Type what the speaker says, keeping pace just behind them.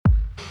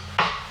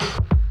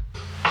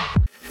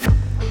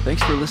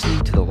Thanks for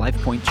listening to the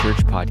LifePoint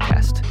Church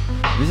podcast.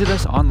 Visit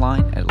us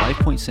online at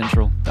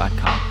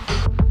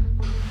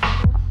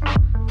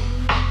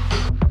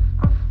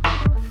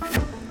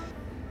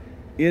lifepointcentral.com.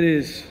 It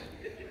is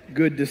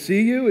good to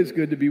see you. It's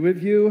good to be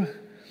with you.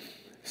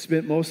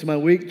 Spent most of my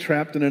week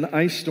trapped in an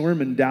ice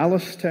storm in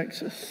Dallas,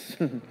 Texas.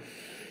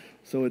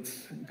 So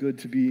it's good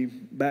to be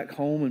back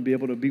home and be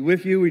able to be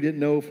with you. We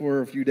didn't know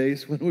for a few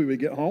days when we would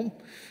get home,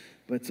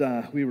 but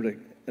we were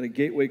at a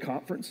Gateway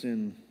conference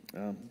and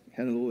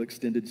had a little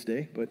extended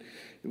stay, but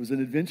it was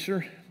an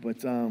adventure.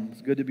 But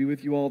it's good to be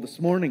with you all this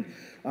morning.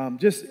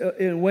 Just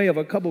in way of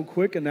a couple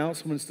quick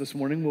announcements this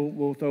morning,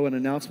 we'll throw an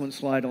announcement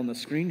slide on the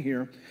screen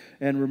here.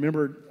 And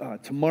remember,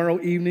 tomorrow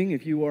evening,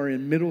 if you are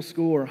in middle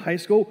school or high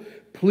school,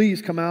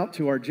 please come out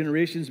to our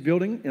Generations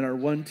building in our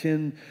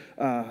 110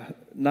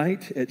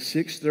 night at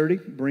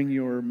 6:30. Bring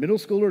your middle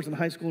schoolers and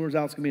high schoolers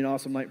out. It's going to be an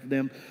awesome night for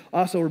them.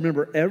 Also,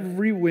 remember,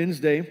 every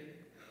Wednesday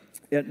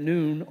at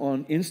noon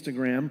on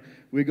Instagram,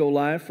 we go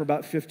live for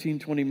about 15,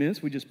 20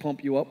 minutes. We just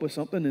pump you up with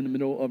something in the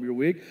middle of your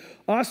week.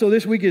 Also,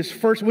 this week is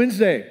First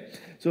Wednesday.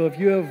 So if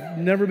you have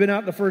never been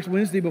out the First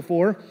Wednesday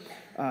before,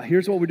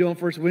 here's what we do on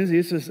First Wednesday.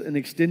 This is an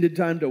extended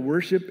time to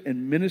worship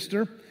and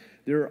minister.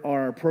 There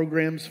are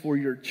programs for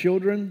your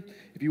children.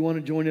 If you want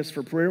to join us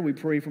for prayer, we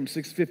pray from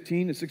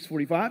 6:15 to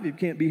 6:45. If you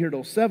can't be here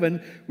till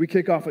 7, we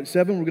kick off at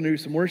 7. We're going to do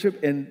some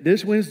worship. And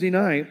this Wednesday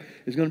night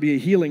is going to be a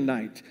healing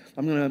night.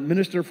 I'm going to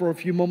minister for a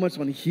few moments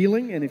on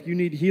healing. And if you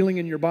need healing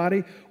in your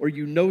body or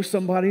you know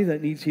somebody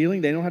that needs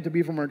healing, they don't have to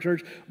be from our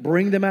church,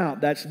 bring them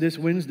out. That's this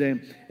Wednesday.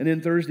 And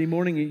then Thursday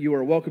morning, you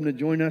are welcome to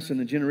join us in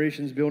the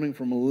Generations building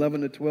from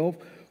 11 to 12.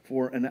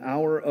 For an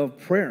hour of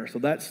prayer. So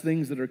that's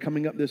things that are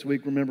coming up this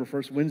week. Remember,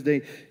 First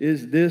Wednesday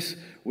is this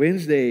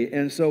Wednesday.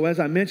 And so as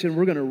I mentioned,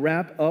 we're going to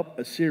wrap up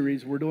a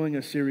series. We're doing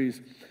a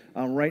series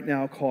right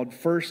now called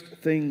First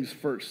Things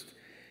First.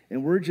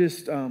 And we're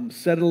just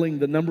settling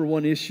the number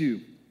one issue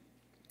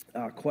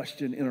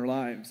question in our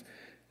lives.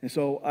 And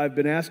so I've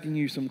been asking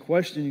you some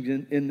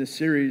questions in this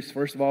series.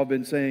 First of all, I've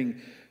been saying,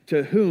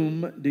 to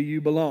whom do you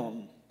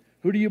belong?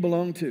 Who do you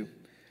belong to?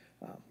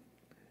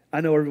 I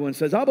know everyone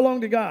says, I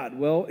belong to God.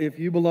 Well, if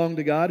you belong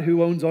to God,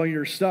 who owns all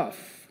your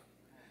stuff?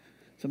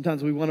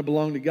 Sometimes we want to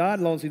belong to God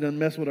as long as He doesn't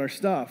mess with our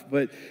stuff.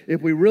 But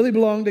if we really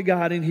belong to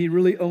God and He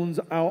really owns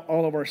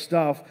all of our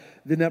stuff,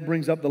 then that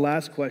brings up the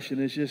last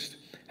question. It's just,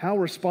 how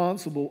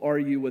responsible are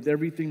you with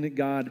everything that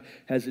God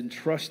has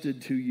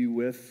entrusted to you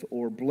with,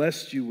 or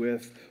blessed you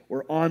with,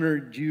 or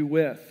honored you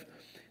with?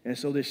 And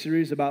so this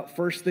series is about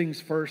first things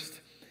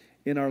first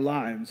in our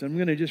lives. I'm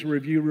going to just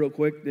review real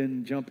quick,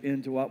 then jump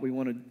into what we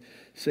want to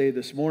say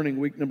this morning.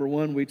 Week number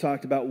 1, we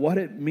talked about what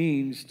it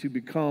means to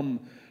become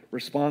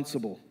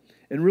responsible.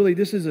 And really,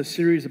 this is a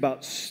series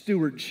about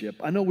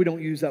stewardship. I know we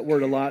don't use that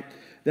word a lot.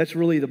 That's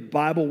really the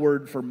Bible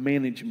word for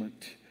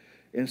management.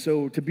 And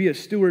so to be a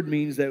steward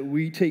means that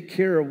we take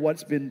care of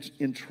what's been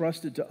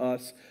entrusted to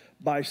us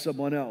by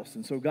someone else.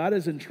 And so God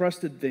has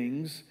entrusted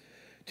things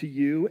to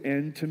you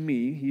and to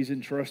me. He's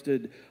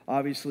entrusted,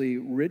 obviously,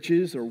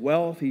 riches or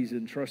wealth. He's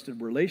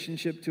entrusted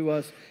relationship to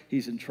us.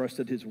 He's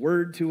entrusted His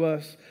word to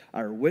us,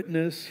 our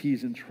witness.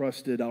 He's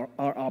entrusted our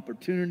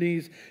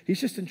opportunities.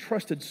 He's just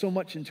entrusted so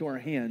much into our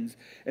hands.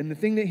 And the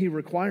thing that He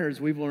requires,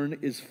 we've learned,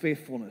 is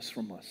faithfulness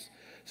from us.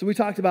 So we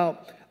talked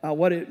about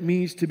what it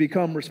means to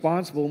become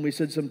responsible, and we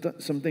said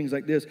some things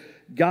like this.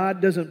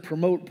 God doesn't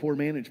promote poor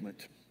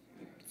management.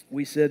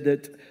 We said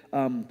that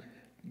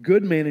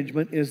good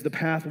management is the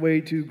pathway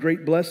to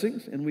great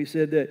blessings. And we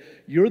said that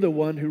you're the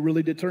one who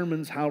really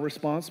determines how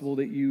responsible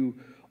that you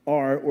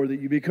are or that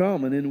you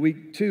become. And in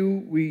week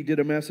 2, we did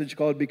a message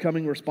called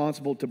Becoming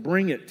Responsible to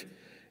Bring It.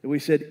 And we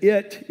said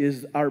it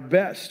is our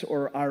best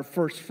or our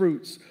first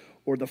fruits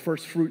or the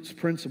first fruits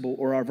principle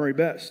or our very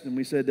best. And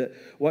we said that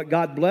what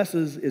God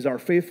blesses is our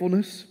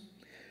faithfulness.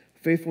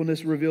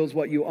 Faithfulness reveals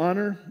what you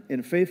honor,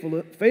 and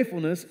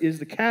faithfulness is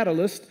the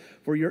catalyst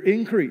for your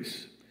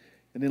increase.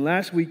 And then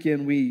last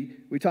weekend, we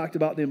talked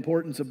about the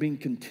importance of being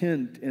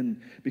content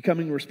and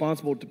becoming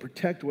responsible to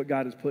protect what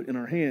God has put in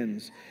our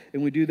hands.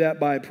 And we do that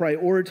by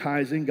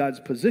prioritizing God's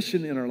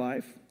position in our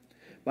life,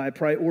 by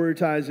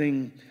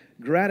prioritizing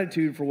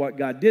gratitude for what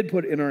God did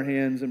put in our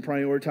hands, and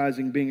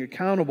prioritizing being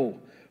accountable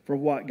for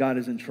what God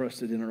has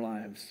entrusted in our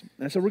lives.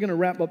 And so we're going to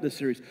wrap up this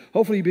series.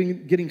 Hopefully you've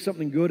been getting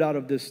something good out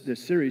of this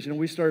series. You know,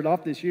 we started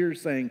off this year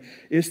saying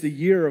it's the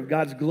year of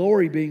God's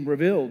glory being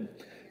revealed.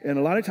 And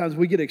a lot of times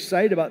we get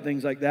excited about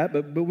things like that,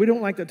 but we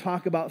don't like to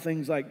talk about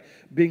things like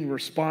being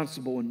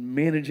responsible and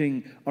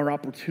managing our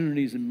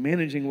opportunities and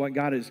managing what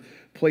God has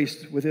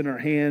placed within our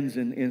hands.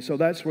 And so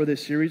that's where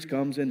this series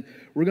comes. And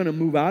we're going to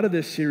move out of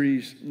this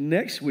series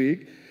next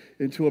week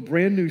into a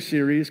brand new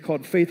series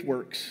called Faith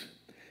Works.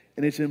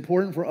 And it's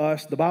important for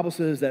us. The Bible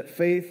says that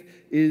faith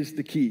is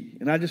the key.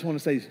 And I just want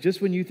to say,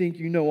 just when you think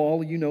you know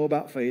all you know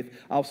about faith,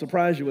 I'll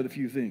surprise you with a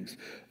few things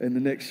in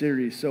the next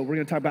series. So we're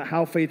going to talk about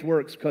how faith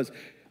works, because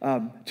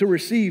To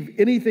receive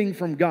anything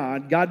from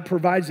God, God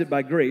provides it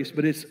by grace,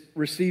 but it's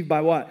received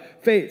by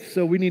what? Faith.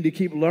 So we need to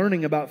keep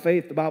learning about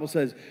faith. The Bible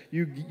says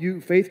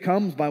faith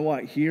comes by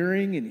what?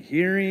 Hearing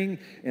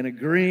and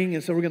agreeing.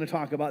 And so we're going to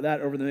talk about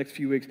that over the next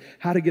few weeks,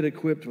 how to get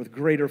equipped with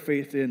greater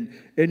faith in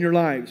your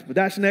lives. But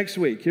that's next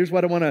week. Here's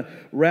what I want to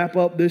wrap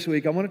up this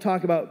week. I want to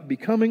talk about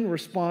becoming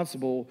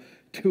responsible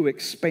to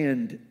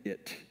expand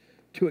it.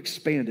 To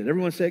expand it.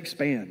 Everyone say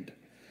expand.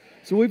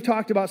 So we've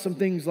talked about some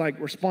things like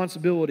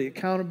responsibility,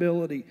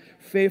 accountability,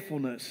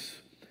 faithfulness.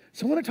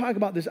 So I want to talk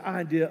about this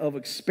idea of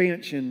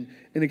expansion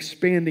and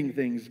expanding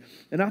things.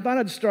 And I thought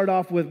I'd start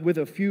off with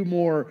a few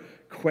more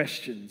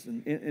questions.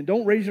 And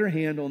don't raise your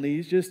hand on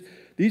these. Just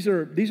these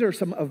are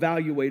some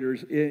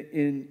evaluators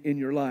in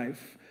your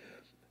life.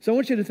 So I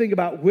want you to think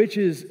about which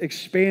is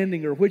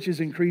expanding or which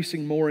is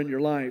increasing more in your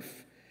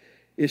life.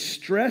 Is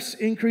stress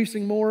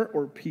increasing more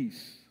or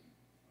peace?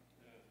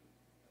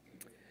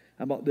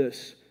 How about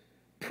this?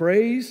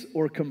 Praise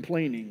or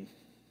complaining?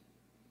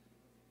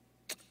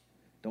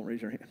 Don't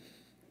raise your hand.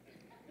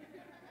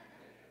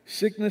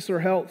 Sickness or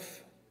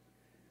health?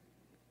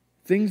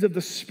 Things of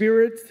the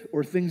spirit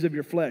or things of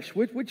your flesh?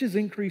 Which is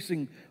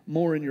increasing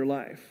more in your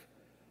life?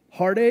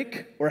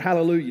 Heartache or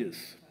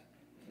hallelujahs?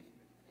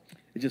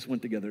 It just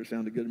went together. It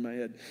sounded good in my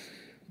head.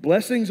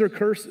 Blessings or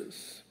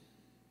curses?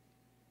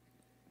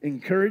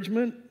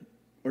 Encouragement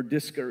or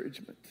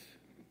discouragement?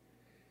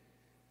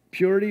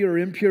 Purity or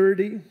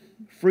impurity?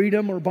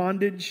 Freedom or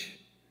bondage?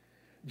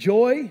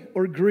 Joy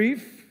or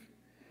grief?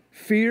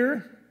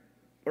 Fear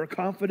or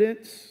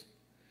confidence?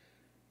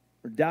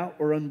 Or doubt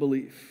or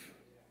unbelief?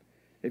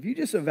 If you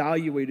just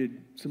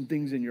evaluated some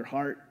things in your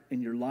heart,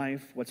 in your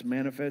life, what's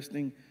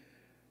manifesting,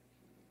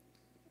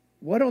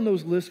 what on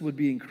those lists would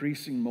be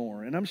increasing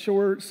more? And I'm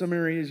sure some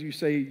areas you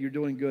say you're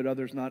doing good,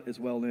 others not as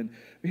well in.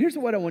 But here's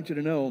what I want you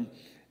to know.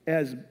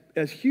 As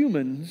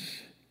humans,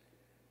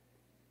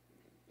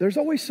 there's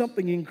always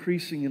something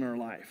increasing in our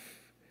life.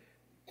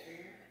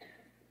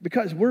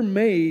 Because we're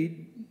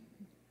made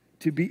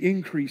to be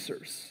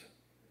increasers.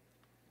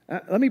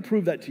 Let me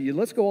prove that to you.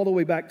 Let's go all the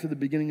way back to the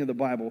beginning of the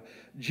Bible.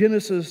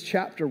 Genesis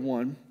chapter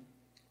 1.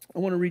 I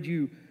want to read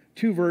you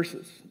two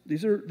verses.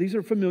 These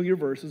are familiar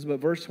verses, but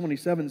verse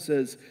 27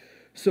 says,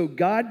 "So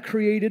God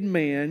created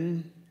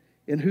man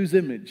in whose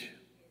image?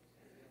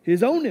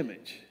 His own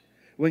image.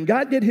 When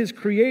God did his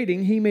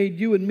creating, he made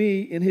you and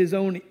me in his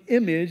own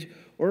image,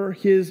 or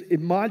his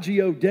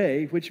imago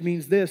Dei, which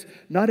means this,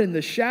 not in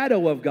the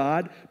shadow of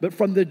God, but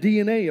from the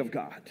DNA of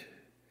God."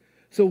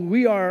 So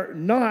we are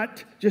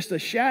not just a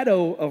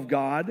shadow of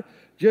God,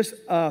 just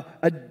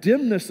a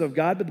dimness of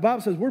God, but the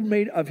Bible says we're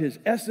made of his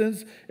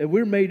essence and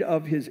we're made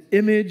of his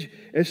image.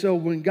 And so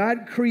when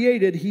God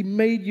created, he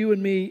made you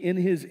and me in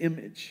his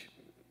image.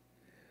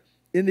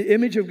 In the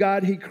image of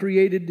God, he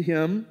created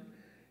him,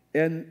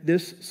 and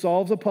this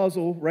solves a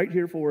puzzle right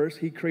here for us.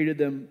 He created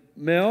them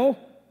male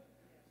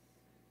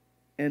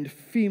and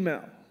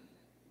female.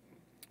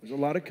 There's a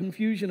lot of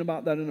confusion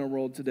about that in our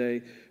world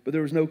today, but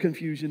there was no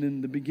confusion in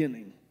the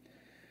beginning.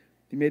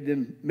 He made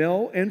them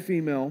male and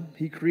female.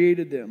 He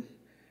created them.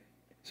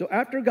 So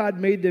after God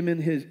made them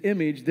in his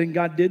image, then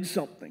God did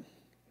something.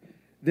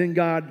 Then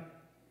God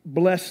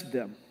blessed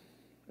them.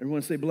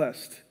 Everyone say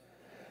blessed.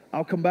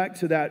 I'll come back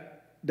to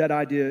that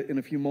idea in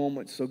a few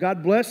moments. So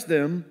God blessed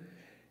them,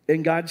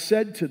 and God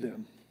said to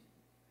them,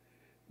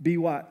 be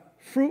what?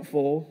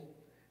 Fruitful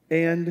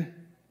and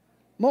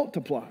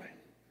multiply.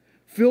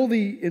 Fill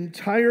the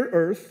entire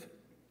earth,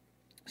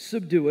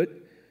 subdue it,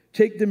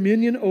 take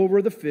dominion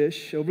over the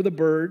fish, over the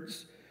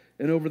birds,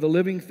 and over the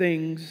living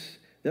things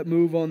that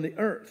move on the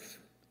earth.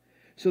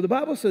 So the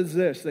Bible says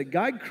this, that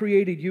God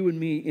created you and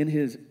me in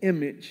his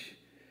image,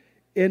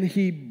 and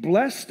he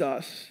blessed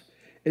us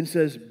and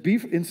said, be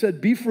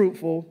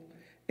fruitful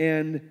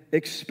and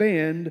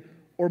expand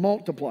or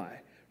multiply.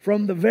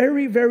 From the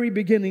very, very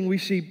beginning, we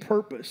see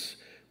purpose.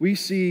 We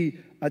see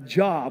a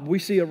job. We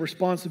see a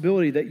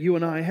responsibility that you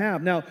and I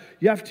have. Now,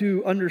 you have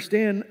to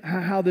understand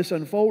how this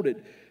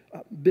unfolded.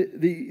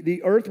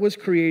 The earth was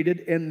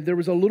created, and there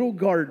was a little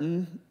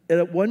garden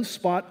at one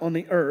spot on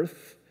the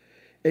earth,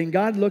 and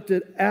God looked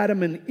at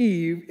Adam and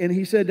Eve, and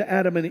he said to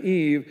Adam and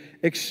Eve,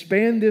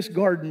 expand this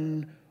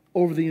garden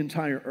over the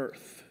entire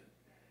earth.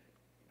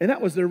 And that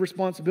was their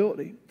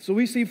responsibility. So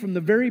we see from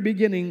the very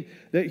beginning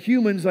that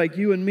humans like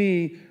you and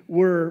me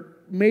were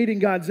made in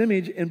God's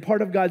image, and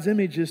part of God's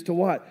image is to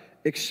what?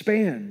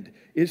 Expand.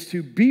 It's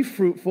to be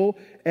fruitful,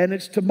 and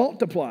it's to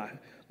multiply.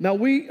 Now,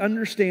 we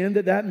understand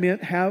that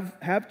meant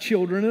have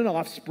children and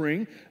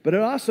offspring, but it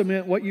also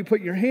meant what you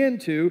put your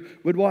hand to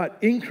would what?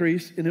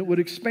 Increase, and it would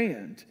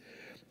expand.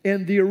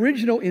 And the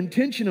original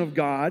intention of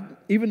God,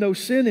 even though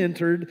sin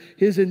entered,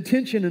 his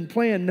intention and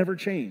plan never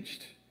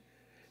changed.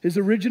 His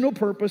original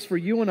purpose for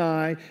you and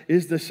I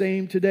is the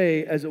same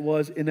today as it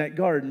was in that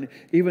garden,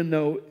 even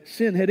though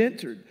sin had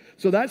entered.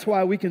 So that's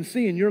why we can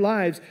see in your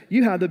lives,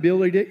 you have the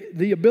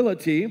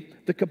ability,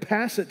 the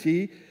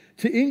capacity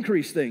to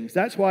increase things.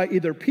 That's why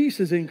either peace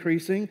is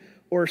increasing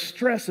or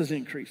stress is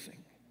increasing.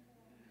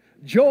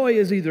 Joy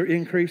is either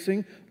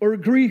increasing or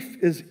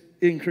grief is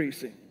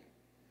increasing.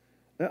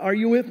 Are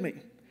you with me?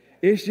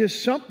 It's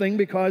just something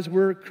because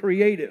we're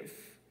creative.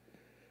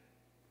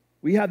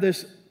 We have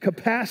this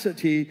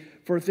capacity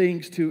for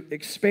things to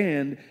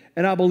expand,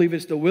 and I believe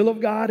it's the will of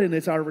God and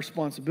it's our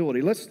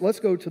responsibility. Let's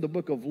go to the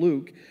book of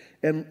Luke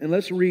and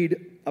let's read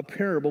a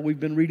parable. We've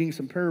been reading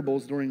some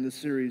parables during this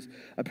series.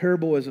 A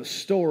parable is a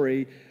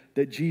story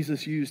that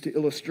Jesus used to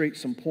illustrate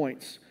some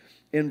points.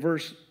 In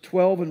verse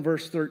 12 and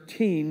verse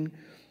 13,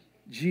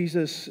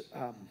 Jesus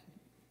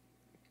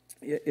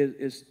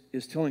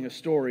is telling a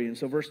story. And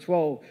so verse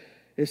 12,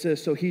 it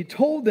says, so he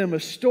told them a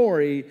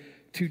story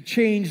to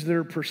change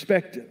their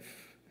perspective.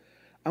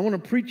 I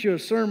want to preach you a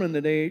sermon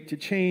today to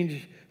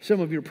change some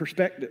of your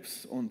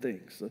perspectives on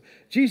things. So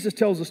Jesus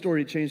tells a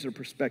story to change their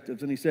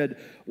perspectives. And he said,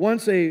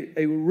 once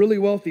a really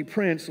wealthy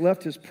prince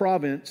left his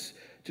province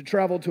to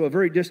travel to a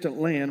very distant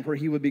land where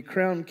he would be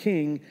crowned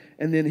king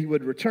and then he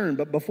would return.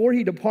 But before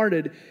he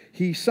departed,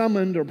 he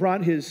summoned or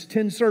brought his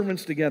 10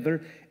 servants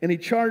together and he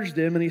charged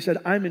them and he said,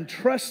 I'm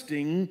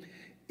entrusting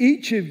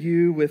each of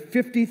you with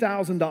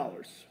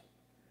 $50,000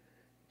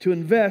 to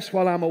invest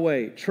while I'm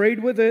away.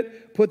 Trade with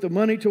it, put the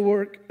money to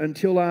work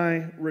until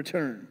I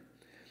return.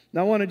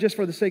 Now I want to, just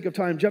for the sake of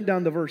time, jump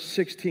down to verse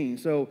 16.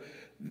 So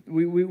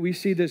we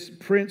see this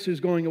prince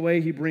who's going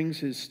away. He brings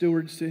his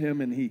stewards to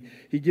him and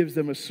he gives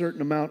them a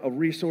certain amount of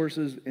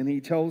resources and he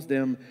tells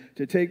them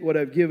to take what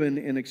I've given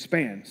and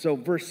expand. So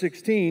verse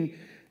 16,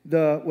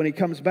 when he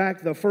comes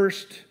back, the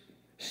first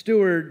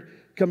steward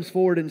comes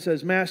forward and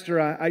says, Master,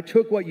 I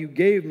took what you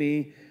gave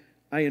me,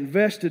 I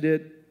invested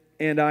it,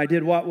 and I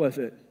did what with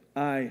it?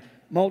 I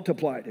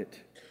multiplied it.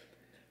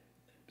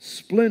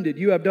 Splendid.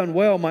 You have done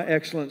well, my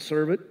excellent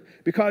servant.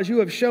 Because you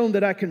have shown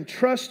that I can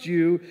trust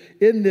you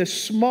in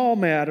this small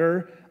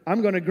matter,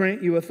 I'm going to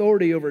grant you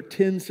authority over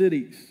 10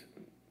 cities.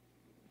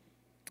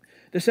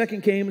 The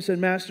second came and said,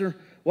 Master,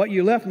 what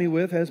you left me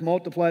with has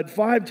multiplied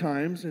 5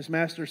 times. His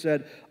master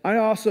said, I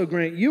also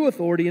grant you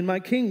authority in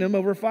my kingdom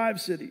over 5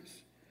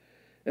 cities.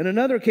 And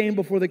another came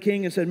before the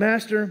king and said,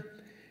 Master,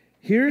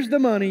 here's the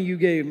money you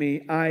gave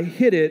me. I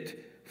hid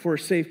it for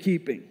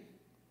safekeeping.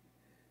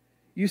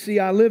 You see,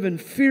 I live in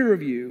fear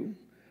of you.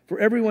 For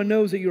everyone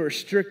knows that you're a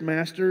strict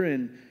master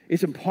and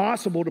it's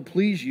impossible to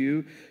please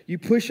you. You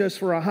push us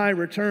for a high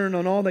return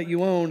on all that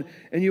you own,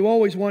 and you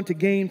always want to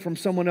gain from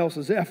someone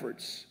else's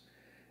efforts.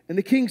 And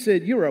the king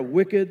said, you're a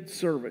wicked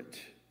servant.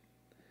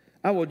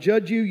 I will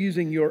judge you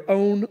using your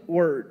own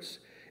words.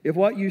 If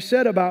what you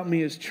said about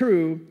me is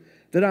true,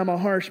 that I'm a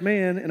harsh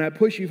man and I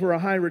push you for a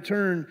high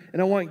return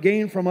and I want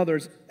gain from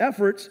others'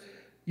 efforts,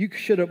 you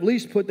should at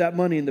least put that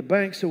money in the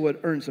bank so it would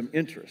earn some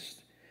interest.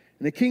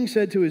 And the king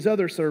said to his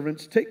other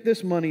servants, take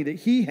this money that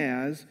he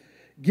has,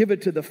 give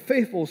it to the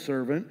faithful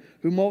servant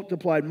who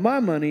multiplied my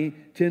money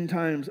 10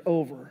 times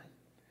over.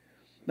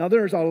 Now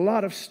there's a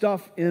lot of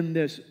stuff in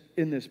this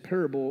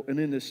parable and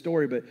in this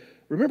story, but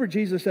remember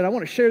Jesus said, I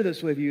want to share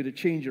this with you to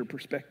change your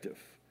perspective.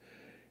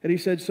 And he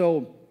said,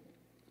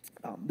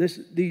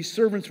 these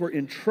servants were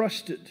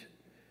entrusted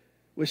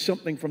with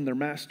something from their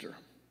master.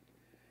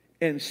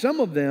 And some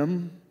of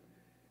them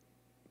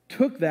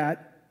took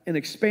that and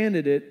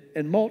expanded it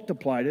and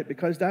multiplied it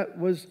because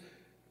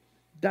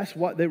that's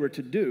what they were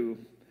to do.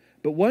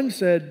 But one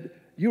said,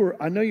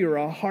 I know you're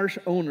a harsh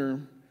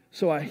owner,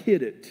 so I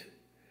hid it.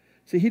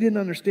 See, he didn't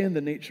understand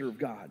the nature of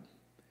God.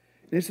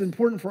 And it's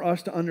important for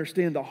us to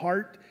understand the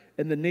heart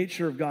and the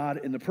nature of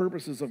God and the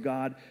purposes of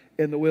God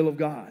and the will of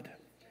God.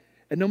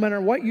 And no matter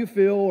what you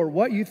feel or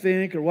what you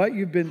think or what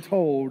you've been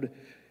told,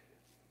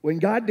 when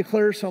God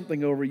declares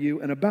something over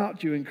you and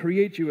about you and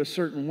creates you a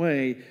certain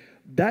way,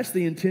 that's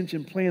the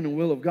intention, plan, and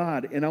will of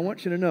God. And I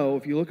want you to know,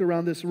 if you look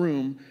around this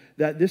room,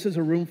 that this is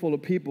a room full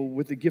of people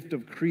with the gift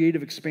of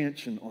creative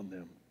expansion on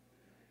them.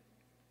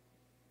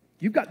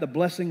 You've got the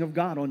blessing of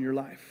God on your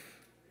life.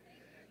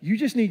 You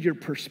just need your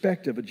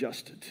perspective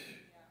adjusted.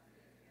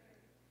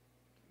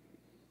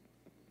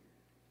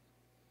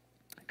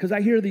 Because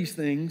I hear these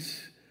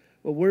things.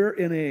 Well, we're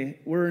in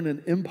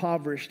an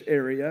impoverished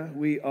area.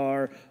 We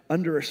are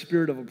under a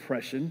spirit of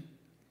oppression.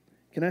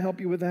 Can I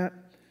help you with that?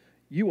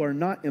 You are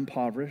not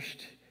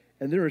impoverished,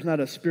 and there is not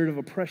a spirit of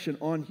oppression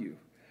on you.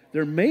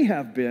 There may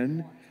have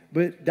been,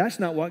 but that's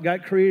not what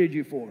God created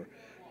you for.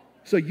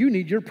 So you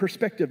need your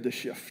perspective to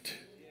shift.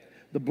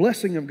 The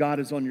blessing of God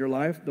is on your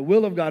life. The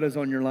will of God is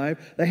on your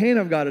life. The hand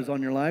of God is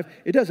on your life.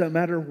 It doesn't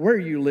matter where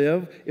you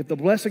live. If the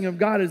blessing of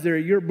God is there,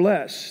 you're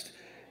blessed.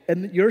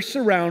 And your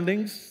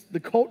surroundings, the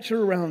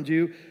culture around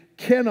you,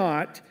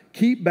 cannot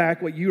keep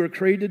back what you are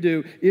created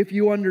to do if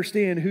you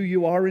understand who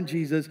you are in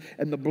Jesus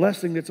and the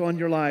blessing that's on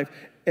your life.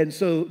 And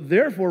so,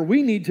 therefore,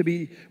 we need to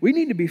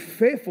be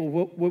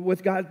faithful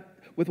with God,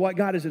 with what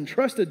God has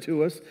entrusted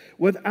to us,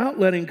 without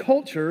letting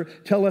culture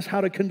tell us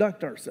how to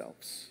conduct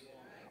ourselves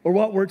or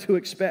what we're to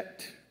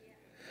expect.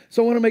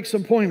 So, I want to make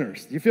some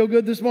pointers. You feel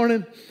good this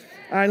morning?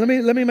 All right,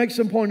 let me make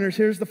some pointers.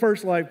 Here's the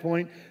first life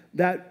point: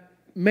 that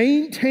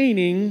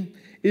maintaining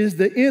is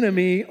the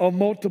enemy of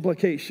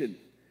multiplication.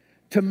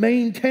 To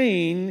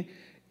maintain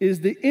is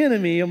the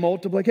enemy of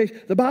multiplication.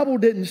 The Bible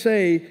didn't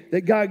say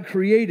that God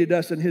created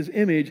us in His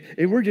image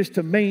and we're just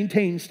to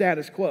maintain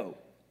status quo.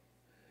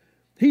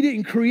 He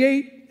didn't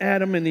create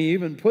Adam and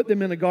Eve and put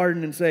them in a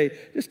garden and say,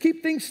 just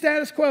keep things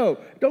status quo.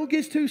 Don't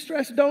get too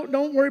stressed.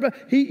 Don't worry about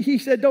it. He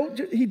said,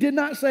 he did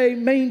not say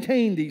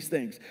maintain these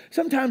things.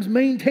 Sometimes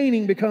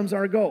maintaining becomes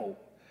our goal.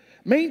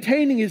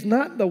 Maintaining is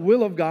not the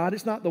will of God.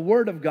 It's not the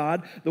Word of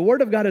God. The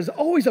Word of God is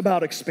always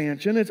about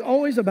expansion. It's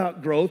always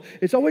about growth.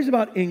 It's always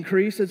about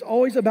increase. It's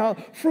always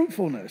about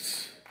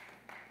fruitfulness.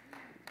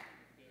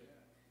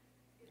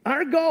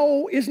 Our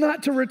goal is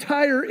not to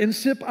retire and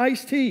sip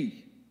iced tea.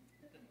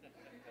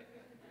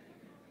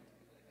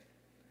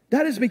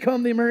 That has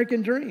become the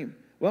American dream.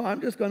 Well, I'm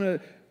just going to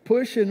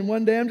push, and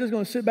one day I'm just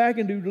going to sit back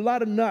and do a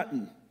lot of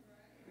nutting.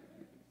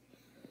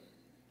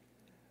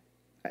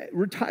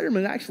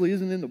 Retirement actually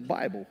isn't in the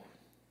Bible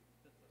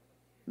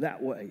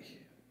that way.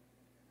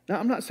 Now,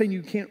 I'm not saying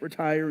you can't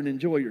retire and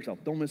enjoy yourself.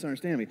 Don't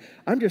misunderstand me.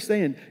 I'm just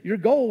saying your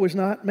goal was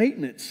not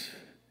maintenance.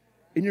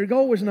 And your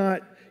goal was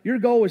not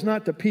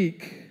to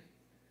peak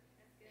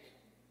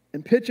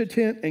and pitch a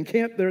tent and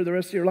camp there the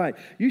rest of your life.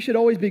 You should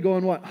always be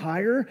going what?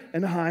 Higher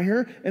and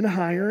higher and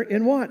higher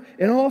in what?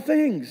 In all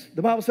things.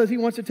 The Bible says he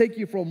wants to take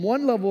you from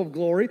one level of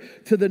glory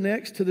to the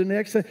next, to the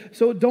next.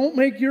 So don't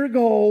make your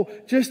goal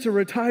just to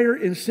retire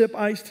and sip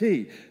iced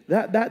tea.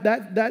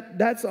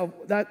 That's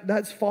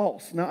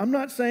false. Now, I'm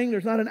not saying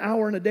there's not an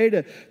hour in a day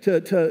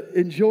to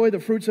enjoy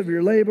the fruits of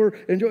your labor,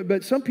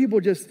 but some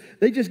people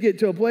they just get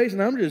to a place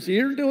and I'm just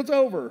here until it's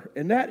over.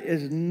 And that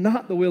is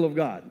not the will of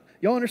God.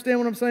 Y'all understand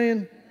what I'm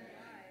saying?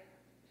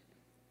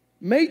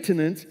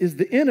 Maintenance is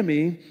the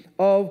enemy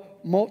of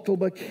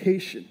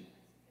multiplication.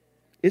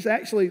 It's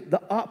actually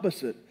the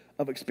opposite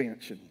of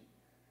expansion.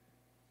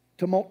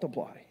 To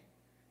multiply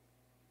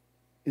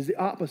is the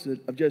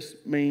opposite of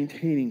just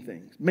maintaining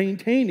things.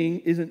 Maintaining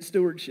isn't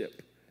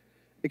stewardship.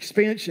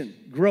 Expansion,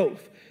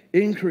 growth,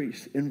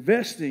 increase,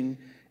 investing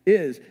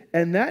is.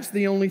 And that's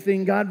the only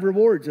thing God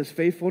rewards is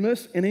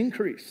faithfulness and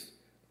increase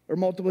or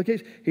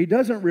multiplication. He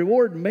doesn't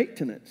reward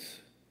maintenance.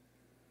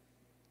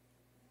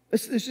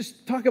 Let's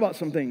just talk about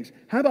some things.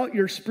 How about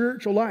your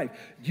spiritual life?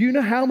 Do you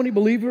know how many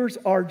believers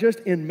are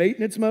just in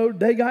maintenance mode?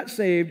 They got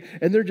saved,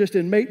 and they're just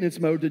in maintenance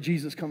mode till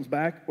Jesus comes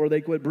back or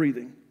they quit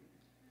breathing.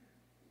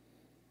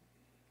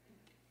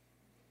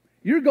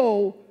 Your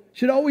goal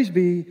should always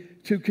be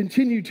to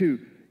continue to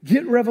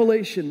get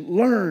revelation,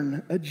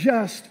 learn,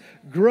 adjust,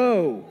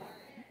 grow,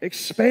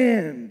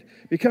 expand,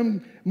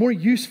 become more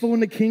useful in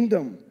the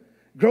kingdom,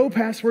 grow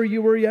past where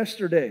you were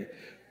yesterday.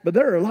 But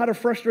there are a lot of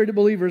frustrated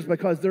believers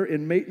because they're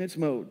in maintenance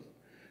mode.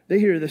 They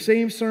hear the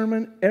same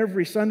sermon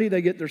every Sunday.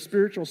 They get their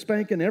spiritual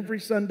spanking every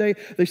Sunday.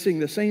 They sing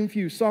the same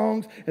few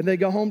songs, and they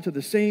go home to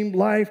the same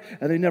life,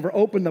 and they never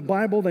open the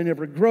Bible. They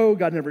never grow.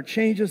 God never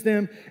changes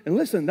them. And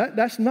listen,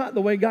 that's not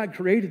the way God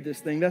created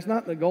this thing. That's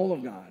not the goal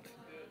of God.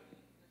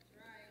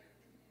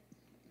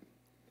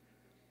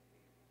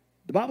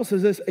 The Bible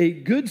says this, a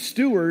good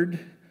steward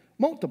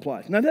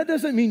multiplies. Now, that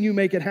doesn't mean you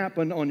make it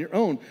happen on your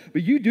own,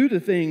 but you do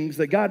the things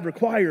that God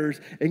requires,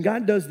 and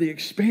God does the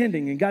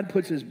expanding, and God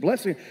puts his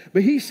blessing.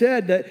 But he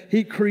said that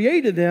he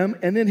created them,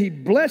 and then he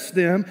blessed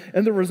them,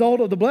 and the result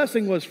of the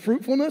blessing was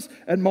fruitfulness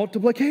and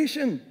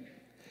multiplication.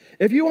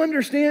 If you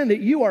understand that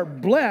you are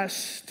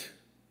blessed,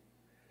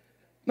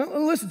 now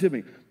listen to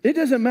me. It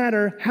doesn't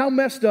matter how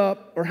messed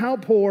up or how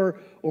poor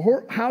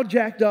or how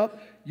jacked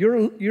up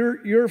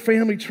your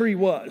family tree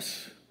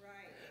was.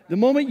 The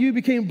moment you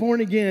became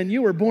born again,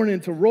 you were born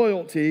into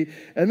royalty,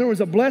 and there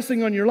was a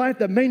blessing on your life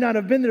that may not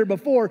have been there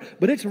before,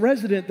 but it's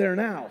resident there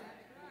now.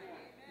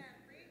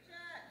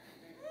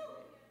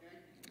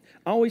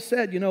 I always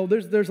said,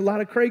 there's a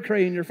lot of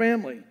cray-cray in your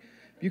family.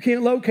 You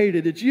can't locate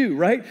it, it's you,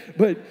 right?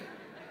 But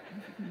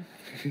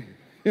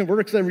it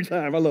works every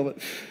time. I love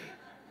it.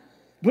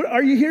 But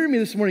are you hearing me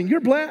this morning? You're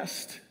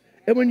blessed.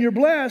 And when you're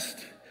blessed,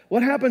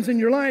 what happens in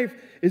your life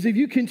is if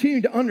you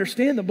continue to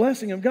understand the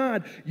blessing of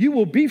God, you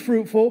will be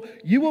fruitful,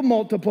 you will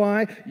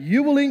multiply,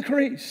 you will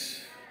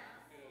increase.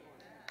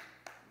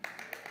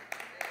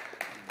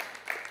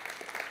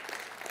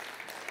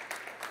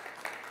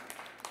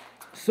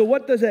 So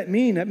what does that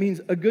mean? That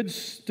means a good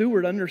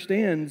steward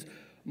understands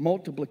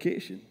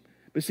multiplication.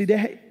 But see,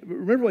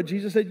 remember what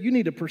Jesus said? You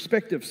need a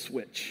perspective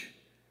switch.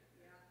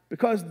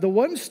 Because the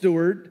one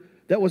steward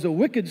that was a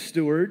wicked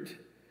steward,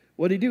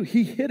 what did he do?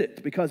 He hid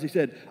it because he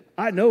said,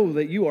 I know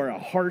that you are a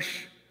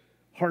harsh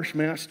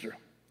master.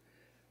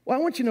 Well,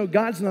 I want you to know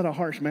God's not a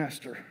harsh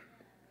master.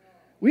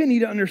 We need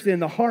to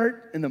understand the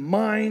heart and the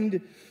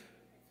mind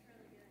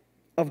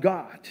of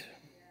God.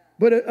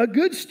 But a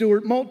good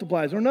steward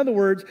multiplies. Or in other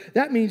words,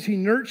 that means he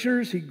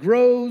nurtures, he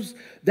grows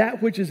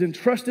that which is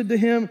entrusted to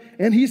him,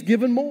 and he's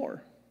given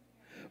more.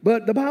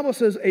 But the Bible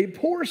says a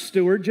poor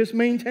steward just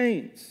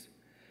maintains.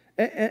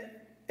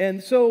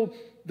 And so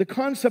the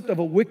concept of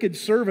a wicked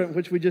servant,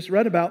 which we just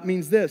read about,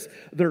 means this.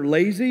 They're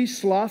lazy,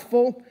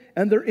 slothful,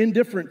 and they're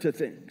indifferent to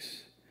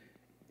things.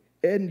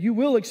 And you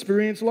will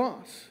experience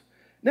loss.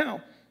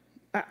 Now,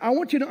 I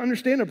want you to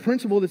understand a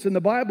principle that's in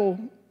the Bible.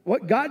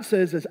 What God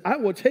says is, I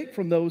will take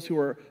from those who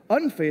are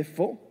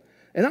unfaithful,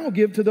 and I will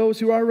give to those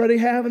who already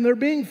have, and they're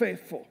being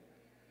faithful.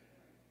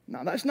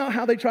 Now, that's not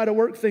how they try to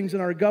work things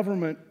in our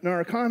government, in our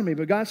economy,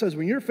 but God says,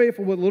 when you're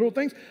faithful with little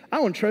things,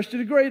 I want to trust you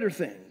to greater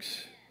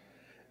things.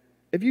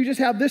 If you just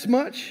have this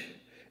much,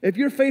 if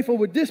you're faithful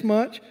with this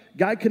much,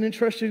 God can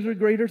entrust you to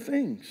greater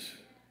things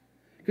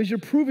because you're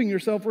proving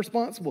yourself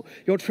responsible.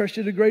 He'll trust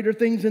you to greater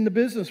things in the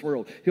business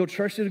world. He'll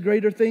trust you to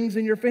greater things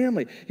in your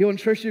family. He'll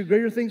entrust you to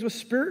greater things with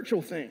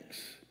spiritual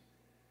things.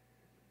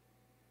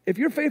 If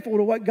you're faithful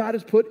to what God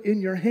has put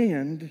in your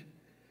hand,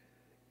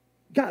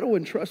 God will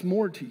entrust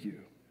more to you.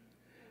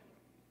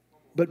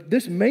 But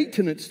this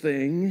maintenance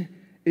thing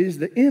is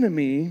the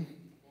enemy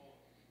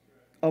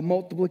of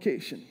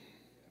multiplication.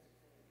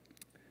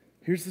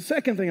 Here's the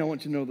second thing I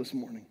want you to know this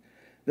morning.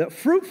 That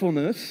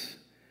fruitfulness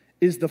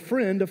is the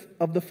friend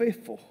of the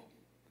faithful.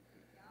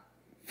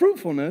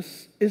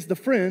 Fruitfulness is the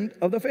friend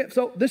of the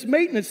faithful. So this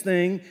maintenance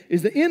thing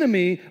is the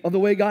enemy of the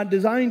way God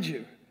designed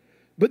you.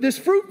 But this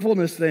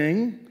fruitfulness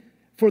thing,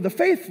 for the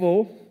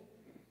faithful,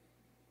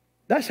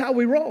 that's how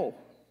we roll.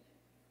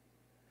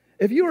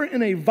 If you are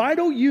in a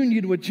vital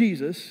union with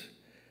Jesus,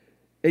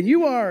 and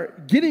you are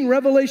getting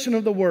revelation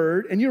of the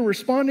word, and you're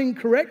responding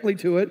correctly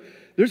to it,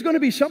 there's going to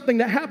be something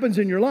that happens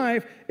in your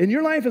life, and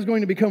your life is going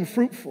to become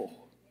fruitful.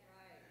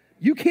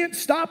 You can't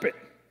stop it.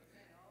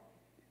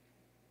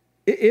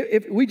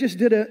 If we just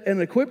did an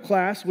equip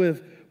class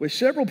with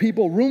several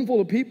people, a room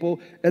full of people,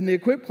 and the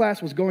equip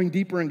class was going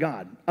deeper in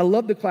God. I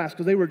loved the class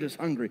because they were just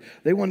hungry.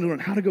 They wanted to learn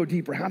how to go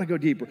deeper, how to go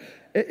deeper.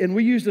 And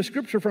we used the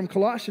scripture from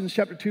Colossians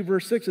chapter 2,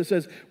 verse 6. It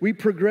says, we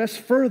progress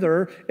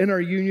further in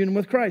our union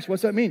with Christ.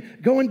 What's that mean?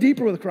 Going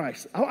deeper with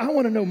Christ. I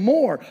want to know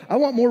more. I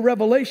want more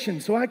revelation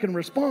so I can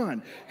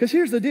respond. Because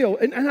here's the deal,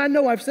 and I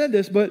know I've said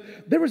this,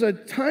 but there was a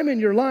time in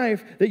your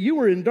life that you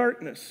were in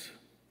darkness.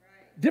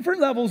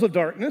 Different levels of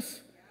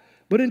darkness.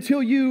 But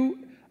until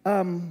you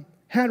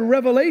had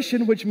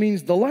revelation, which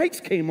means the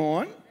lights came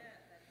on.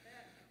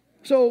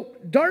 So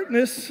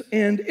darkness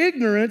and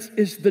ignorance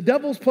is the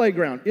devil's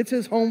playground. It's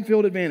his home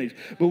field advantage.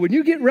 But when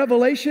you get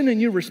revelation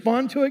and you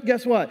respond to it,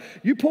 guess what?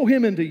 You pull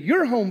him into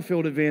your home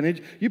field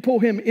advantage. You pull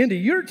him into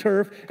your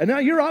turf, and now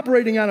you're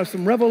operating out of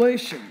some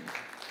revelation.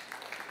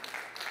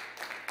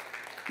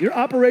 You're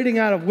operating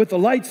out of with the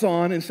lights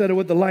on instead of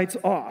with the lights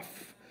off.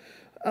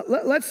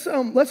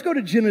 Let's go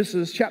to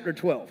Genesis chapter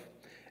 12.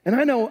 And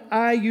I know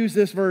I use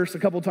this verse a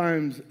couple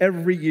times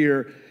every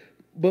year,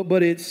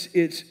 but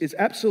it's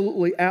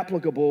absolutely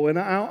applicable. And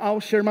I'll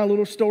share my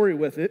little story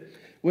with it.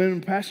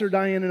 When Pastor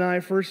Diane and I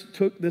first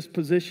took this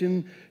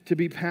position to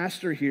be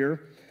pastor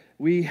here,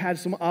 we had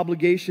some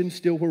obligations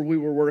still where we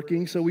were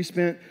working. So we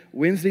spent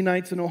Wednesday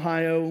nights in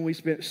Ohio, and we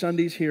spent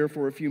Sundays here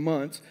for a few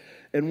months.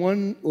 And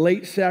one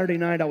late Saturday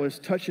night, I was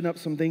touching up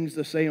some things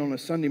to say on a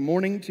Sunday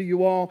morning to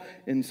you all.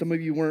 And some of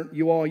you weren't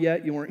you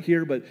weren't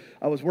here, but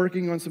I was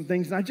working on some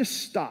things, and I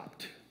just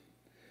stopped.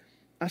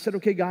 I said,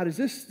 okay, God,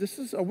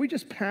 are we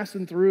just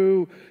passing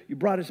through? You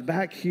brought us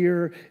back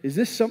here. Is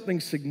this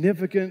something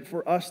significant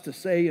for us to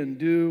say and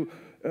do?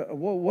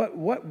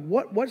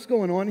 What's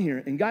going on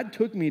here? And God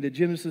took me to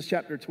Genesis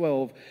chapter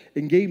 12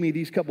 and gave me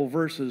these couple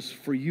verses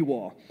for you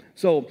all.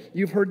 So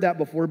you've heard that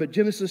before, but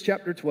Genesis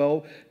chapter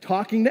 12,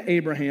 talking to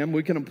Abraham,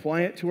 we can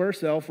apply it to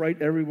ourselves, right?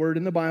 Every word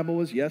in the Bible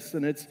is yes,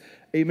 and it's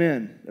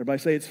amen. Everybody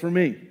say it's for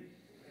me.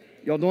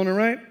 Y'all doing it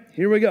right?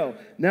 Here we go.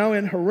 Now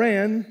in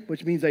Haran,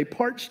 which means a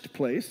parched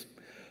place,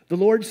 the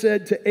Lord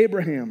said to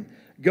Abraham,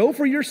 go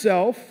for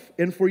yourself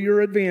and for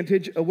your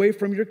advantage away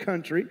from your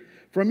country,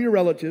 from your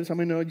relatives. I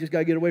mean, you just got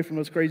to get away from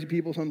those crazy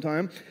people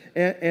sometime.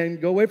 And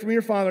go away from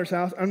your father's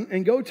house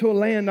and go to a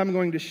land I'm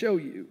going to show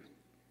you.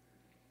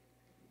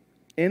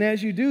 And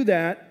as you do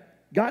that,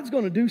 God's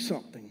going to do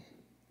something.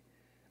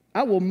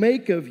 I will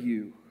make of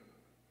you.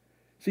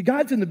 See,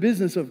 God's in the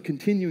business of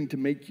continuing to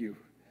make you.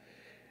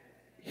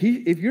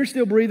 If you're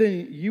still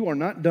breathing, you are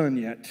not done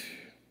yet.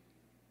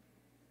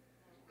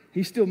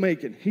 He's still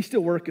making. He's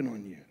still working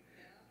on you.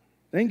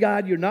 Thank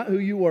God you're not who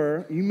you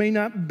were. You may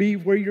not be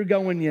where you're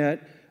going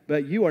yet,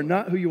 but you are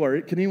not who you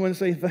are. Can anyone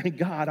say, thank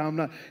God I'm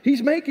not?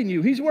 He's making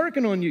you. He's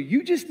working on you.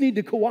 You just need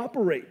to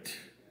cooperate.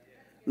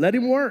 Let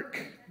him work.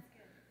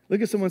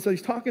 Look at someone say,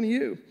 he's talking to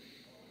you.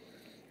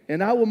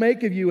 And I will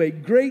make of you a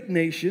great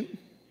nation.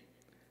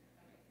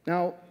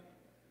 Now,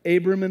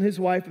 Abram and his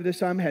wife at this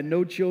time had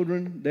no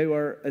children. They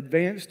were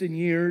advanced in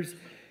years.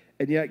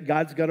 And yet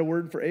God's got a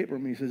word for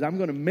Abram. He says, I'm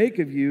going to make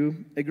of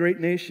you a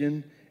great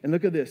nation. And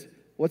look at this.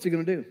 What's he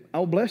going to do?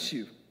 I'll bless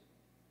you.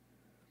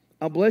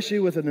 I'll bless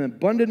you with an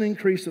abundant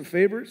increase of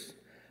favors.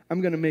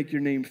 I'm going to make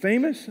your name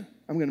famous.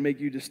 I'm going to make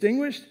you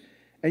distinguished.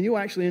 And you'll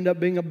actually end up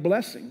being a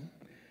blessing.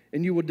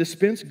 And you will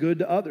dispense good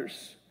to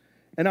others.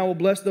 And I will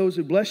bless those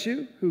who bless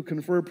you, who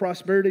confer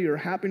prosperity or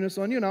happiness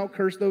on you. And I'll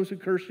curse those who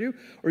curse you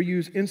or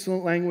use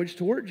insolent language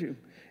towards you.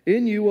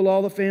 In you will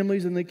all the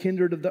families and the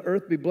kindred of the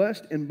earth be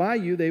blessed. And by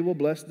you they will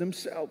bless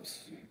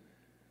themselves.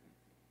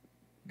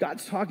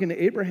 God's talking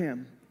to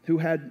Abraham, who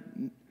had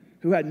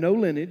no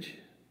lineage,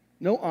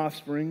 no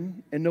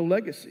offspring, and no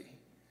legacy.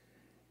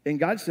 And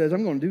God says,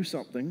 I'm going to do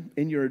something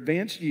in your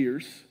advanced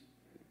years.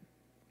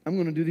 I'm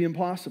going to do the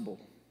impossible.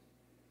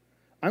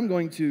 I'm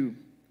going to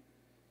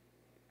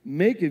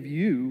make of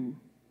you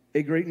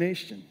a great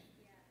nation.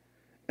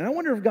 And I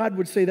wonder if God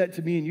would say that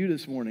to me and you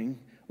this morning,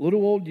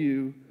 little old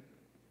you,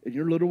 in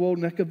your little old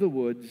neck of the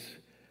woods.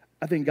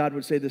 I think God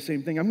would say the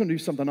same thing. I'm going to do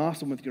something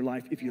awesome with your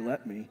life if you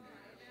let me.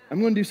 I'm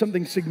going to do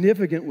something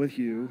significant with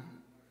you.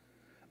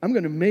 I'm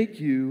going to make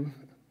you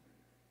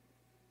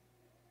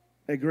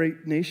a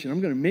great nation.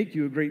 I'm going to make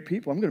you a great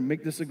people. I'm going to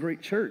make this a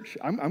great church.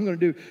 I'm going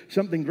to do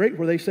something great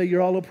where they say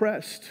you're all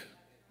oppressed,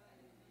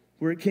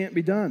 where it can't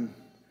be done,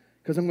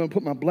 because I'm going to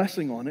put my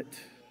blessing on it.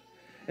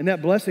 And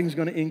that blessing is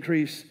going to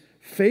increase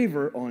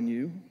favor on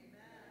you.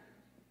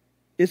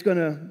 It's going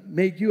to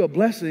make you a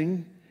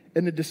blessing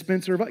and the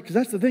dispenser of, because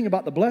that's the thing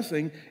about the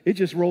blessing, it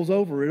just rolls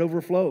over, it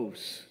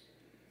overflows.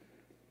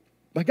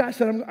 But God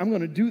said, I'm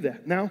going to do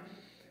that. Now,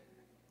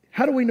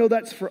 how do we know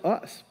that's for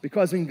us?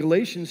 Because in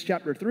Galatians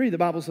chapter 3, the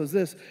Bible says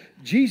this,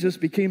 Jesus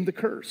became the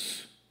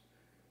curse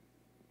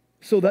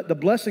so that the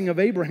blessing of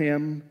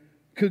Abraham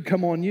could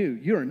come on you.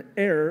 You're an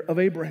heir of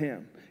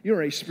Abraham.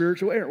 You're a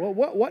spiritual heir. Well,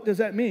 what does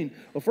that mean?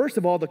 Well, first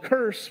of all, the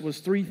curse was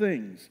three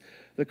things.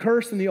 The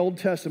curse in the Old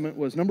Testament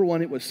was, number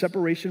one, it was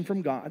separation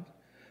from God.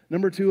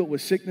 Number two, it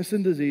was sickness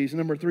and disease. And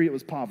number three, it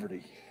was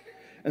poverty.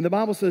 And the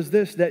Bible says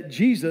this, that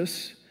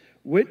Jesus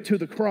went to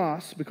the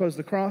cross, because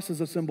the cross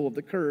is a symbol of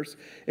the curse,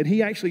 and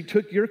he actually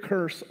took your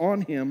curse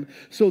on him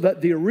so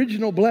that the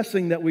original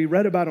blessing that we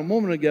read about a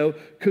moment ago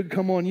could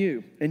come on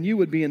you, and you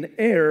would be an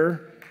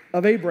heir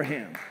of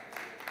Abraham.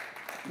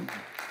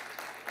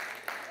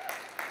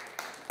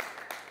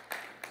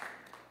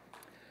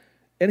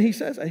 And he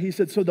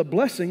said, so the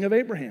blessing of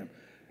Abraham.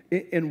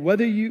 And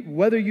whether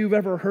you've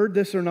ever heard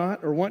this or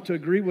not, or want to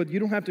agree with, you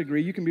don't have to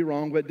agree, you can be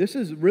wrong, but this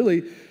is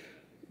really,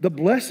 the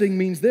blessing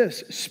means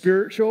this,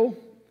 spiritual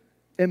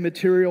and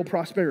material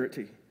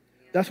prosperity.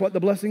 That's what the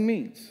blessing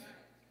means.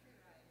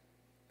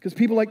 Because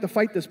people like to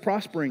fight this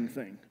prospering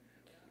thing.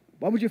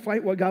 Why would you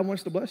fight what God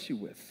wants to bless you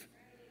with?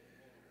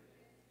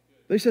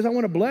 He says, I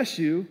want to bless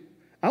you.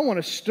 I want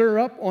to stir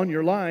up on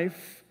your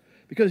life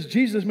because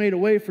Jesus made a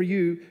way for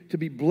you to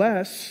be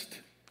blessed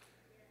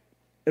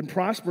and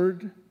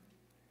prospered.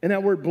 And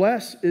that word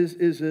bless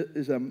it's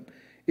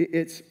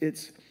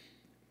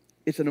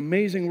an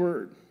amazing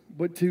word.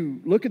 But to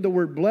look at the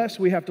word blessed,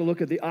 we have to look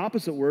at the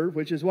opposite word,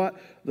 which is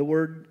what? The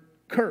word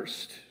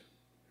cursed.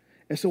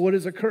 And so what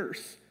is a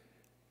curse?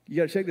 You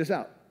got to check this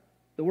out.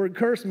 The word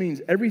curse means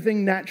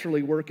everything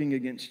naturally working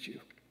against you.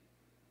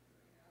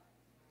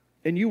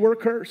 And you were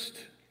cursed.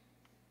 It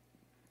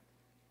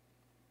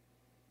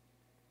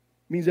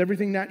means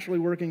everything naturally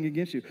working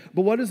against you.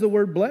 But what does the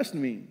word blessed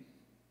mean?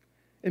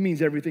 It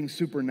means everything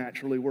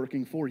supernaturally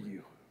working for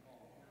you.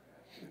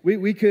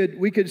 We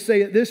could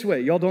say it this way.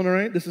 Y'all doing all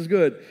right? This is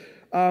good.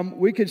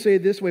 We could say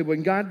it this way.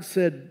 When God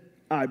said,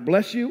 I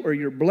bless you, or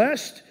you're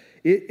blessed,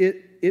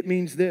 it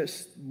means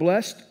this.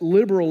 Blessed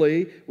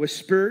liberally with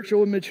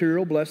spiritual and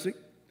material blessing.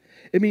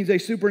 It means a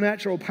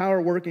supernatural power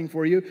working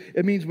for you.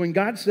 It means when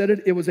God said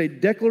it, it was a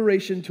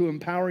declaration to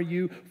empower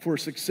you for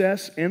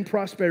success and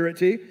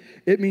prosperity.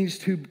 It means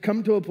to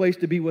come to a place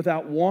to be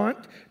without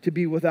want, to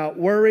be without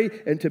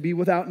worry, and to be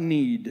without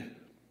need.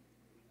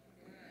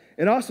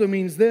 It also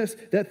means this,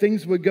 that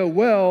things would go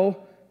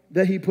well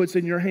that he puts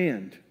in your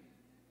hand.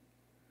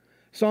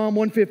 Psalm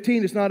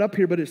 115, it's not up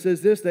here, but it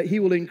says this, that he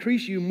will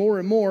increase you more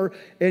and more,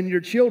 and your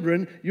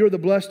children, you're the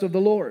blessed of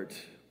the Lord.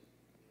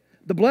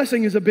 The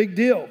blessing is a big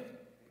deal.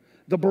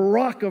 The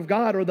barak of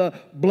God, or the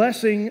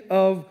blessing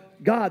of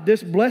God.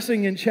 This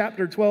blessing in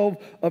chapter 12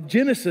 of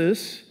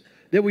Genesis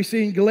that we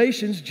see in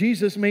Galatians,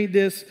 Jesus made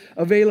this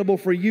available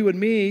for you and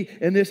me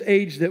in this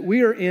age that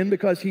we are in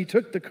because he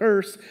took the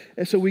curse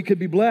and so we could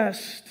be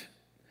blessed.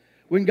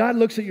 When God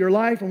looks at your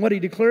life and what he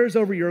declares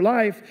over your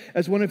life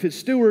as one of his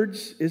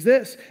stewards is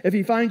this: if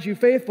he finds you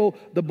faithful,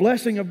 the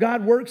blessing of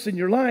God works in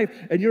your life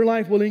and your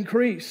life will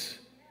increase.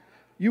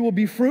 You will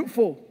be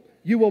fruitful.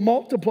 You will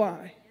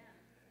multiply.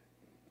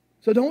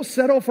 So don't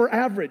settle for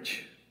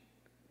average.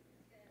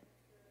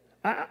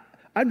 I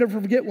never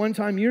forget one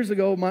time years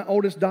ago, my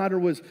oldest daughter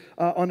was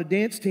on a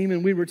dance team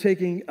and we were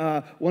taking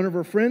one of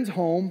her friends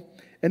home,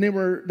 and they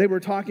were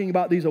talking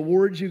about these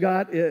awards you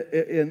got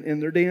in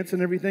their dance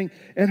and everything.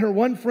 And her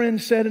one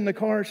friend said in the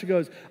car, she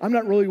goes, I'm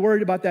not really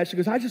worried about that. She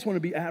goes, I just want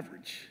to be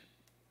average.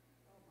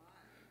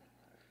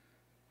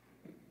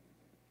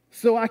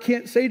 So I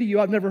can't say to you,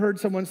 I've never heard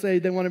someone say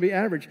they want to be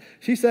average.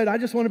 She said, I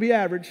just want to be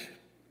average.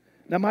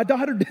 Now, my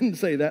daughter didn't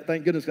say that.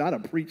 Thank goodness God, I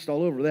preached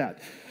all over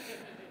that.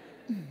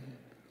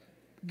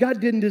 God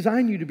didn't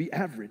design you to be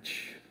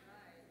average,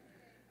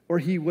 or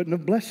he wouldn't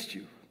have blessed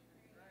you.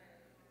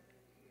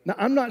 Now,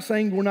 I'm not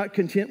saying we're not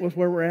content with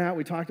where we're at.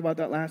 We talked about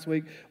that last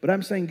week. But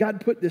I'm saying God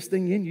put this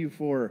thing in you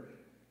for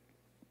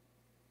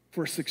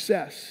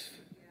success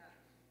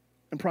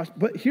and prosperity.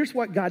 But here's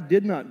what God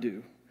did not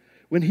do.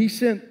 When he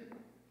sent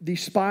the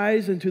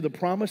spies into the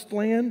promised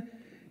land,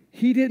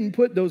 he didn't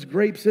put those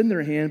grapes in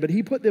their hand, but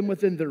he put them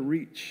within their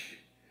reach.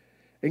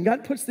 And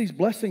God puts these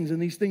blessings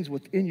and these things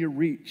within your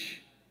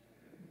reach.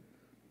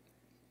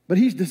 But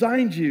he's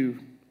designed you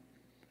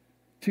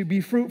to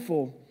be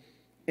fruitful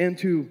and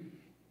to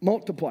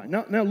multiply.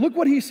 Now look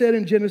what he said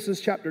in Genesis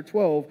chapter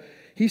 12.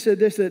 He said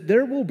this, that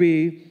there will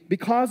be,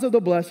 because of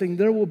the blessing,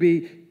 there will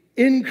be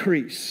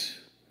increase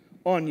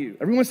on you.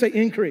 Everyone say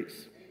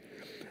increase.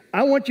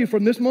 I want you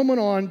from this moment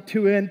on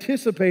to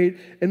anticipate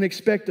and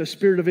expect a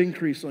spirit of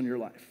increase on your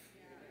life.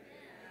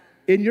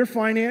 In your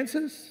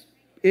finances,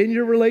 in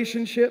your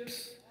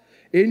relationships,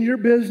 in your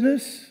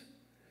business,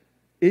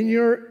 in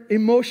your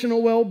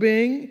emotional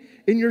well-being,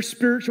 in your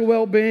spiritual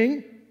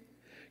well-being.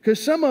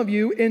 Because some of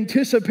you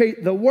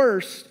anticipate the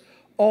worst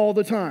all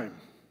the time.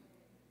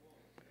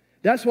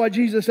 That's why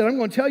Jesus said, I'm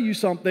going to tell you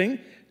something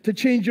to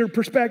change your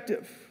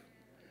perspective.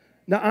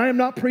 Now, I am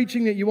not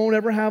preaching that you won't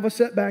ever have a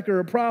setback or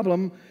a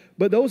problem,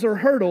 but those are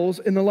hurdles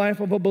in the life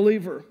of a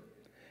believer.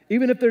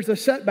 Even if there's a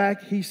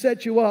setback, he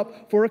sets you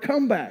up for a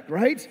comeback,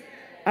 right?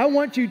 I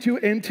want you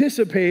to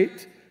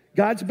anticipate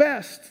God's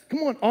best.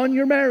 Come on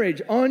your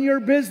marriage, on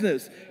your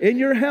business, in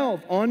your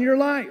health, on your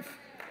life.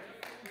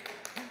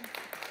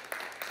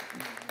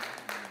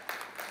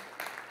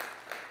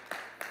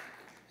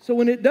 So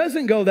when it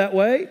doesn't go that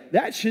way,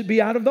 that should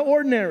be out of the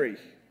ordinary.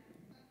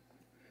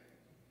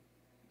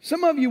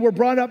 Some of you were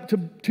brought up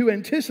to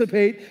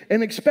anticipate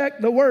and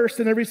expect the worst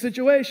in every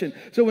situation.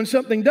 So when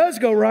something does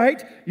go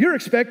right, you're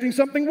expecting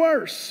something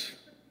worse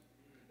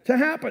to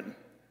happen.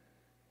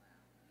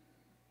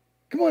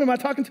 Come on, am I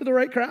talking to the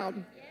right crowd?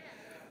 Yeah.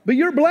 But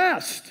you're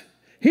blessed.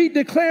 He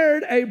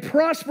declared a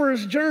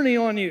prosperous journey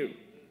on you.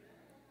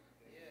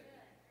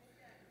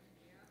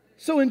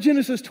 So in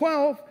Genesis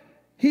 12,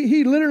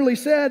 he literally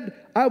said,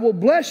 I will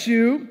bless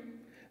you.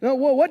 Now,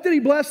 well, what did he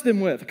bless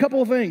them with? A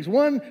couple of things.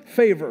 One,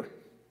 favor.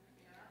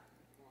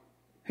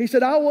 He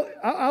said,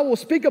 I will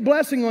speak a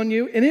blessing on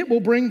you, and it will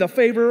bring the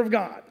favor of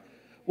God.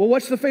 Well,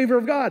 what's the favor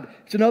of God?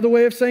 It's another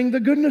way of saying the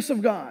goodness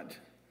of God.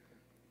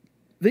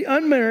 The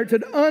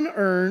unmerited,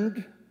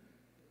 unearned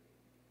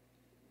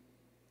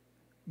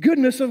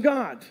goodness of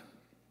God.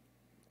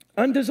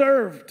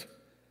 Undeserved.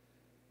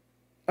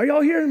 Are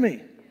y'all hearing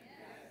me?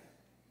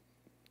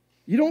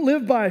 You don't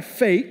live by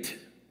fate.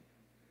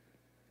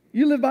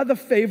 You live by the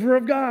favor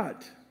of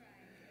God.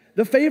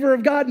 The favor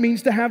of God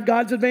means to have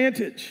God's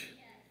advantage.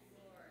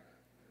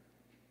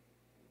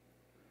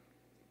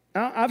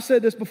 Now, I've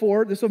said this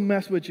before. This will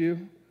mess with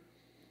you.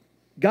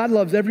 God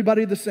loves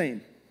everybody the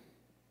same.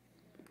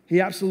 He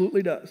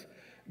absolutely does.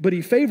 But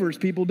he favors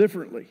people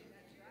differently.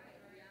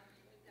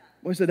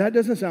 Well, I said, that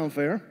doesn't sound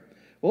fair.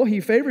 Well,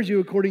 he favors you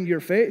according to your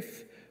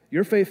faith,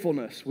 your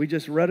faithfulness. We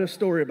just read a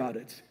story about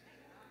it.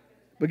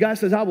 But God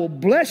says, I will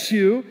bless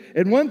you,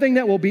 and one thing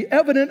that will be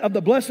evident of the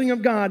blessing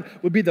of God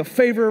would be the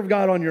favor of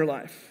God on your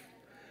life.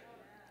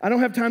 I don't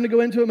have time to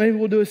go into it. Maybe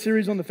we'll do a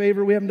series on the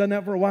favor. We haven't done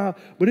that for a while,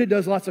 but it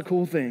does lots of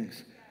cool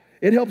things.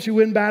 It helps you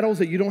win battles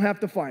that you don't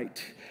have to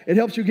fight. It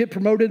helps you get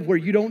promoted where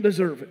you don't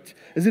deserve it.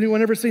 Has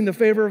anyone ever seen the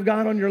favor of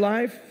God on your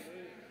life?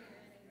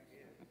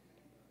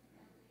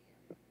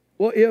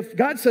 Well, if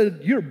God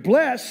said you're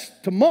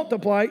blessed to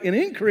multiply and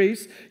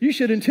increase, you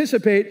should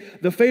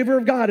anticipate the favor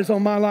of God is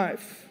on my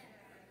life.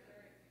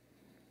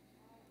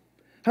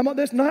 How about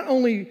this? Not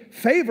only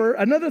favor,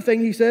 another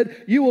thing he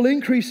said, you will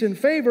increase in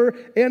favor.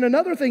 And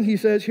another thing he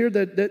says here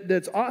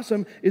that's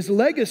awesome is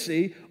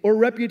legacy or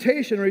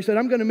reputation. Or he said,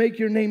 I'm going to make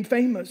your name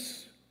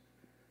famous.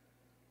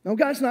 Now,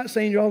 God's not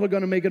saying you're all going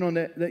to make it on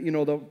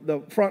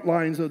the front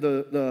lines of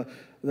the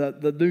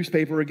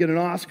newspaper or get an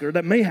Oscar.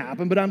 That may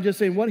happen, but I'm just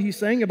saying what he's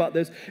saying about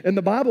this. In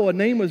the Bible, a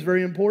name was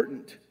very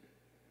important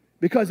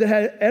because it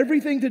had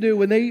everything to do,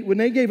 when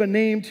they gave a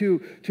name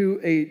to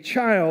a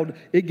child,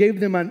 it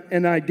gave them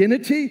an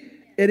identity,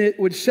 and it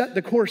would set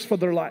the course for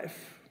their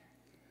life.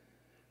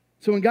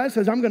 So when God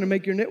says, I'm going to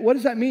make your name, what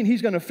does that mean?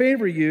 He's going to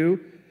favor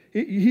you.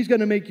 He's going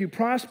to make you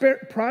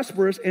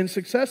prosperous and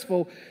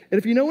successful. And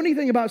if you know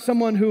anything about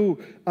someone who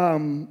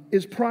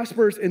is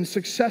prosperous and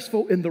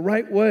successful in the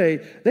right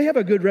way, they have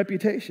a good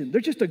reputation.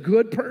 They're just a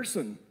good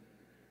person.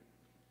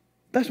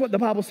 That's what the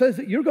Bible says,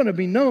 that you're going to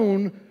be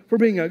known for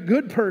being a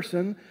good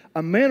person,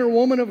 a man or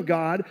woman of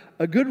God,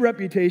 a good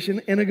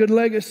reputation, and a good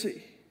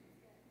legacy.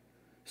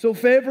 So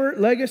favor,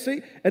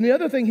 legacy, and the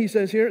other thing he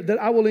says here,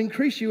 that I will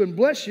increase you and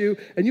bless you,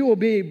 and you will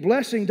be a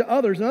blessing to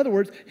others. In other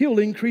words, he will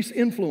increase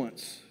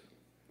influence.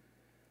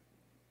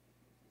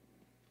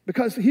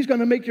 Because he's going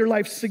to make your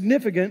life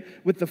significant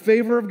with the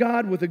favor of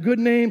God, with a good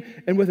name,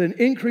 and with an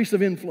increase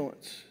of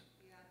influence.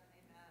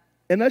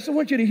 And I just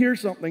want you to hear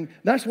something.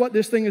 That's what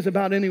this thing is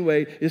about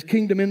anyway, is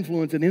kingdom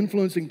influence and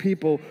influencing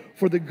people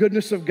for the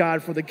goodness of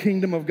God, for the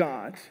kingdom of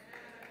God.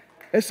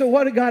 And so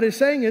what God is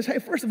saying is, hey,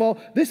 first of all,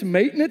 this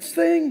maintenance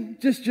thing,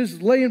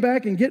 just laying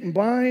back and getting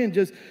by and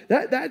just,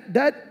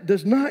 that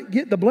does not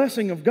get the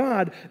blessing of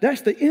God.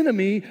 That's the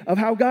enemy of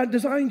how God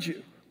designed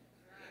you.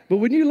 But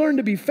when you learn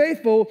to be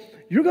faithful,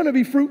 you're going to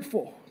be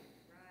fruitful.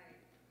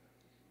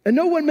 And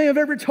no one may have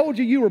ever told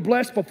you you were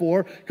blessed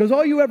before, because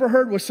all you ever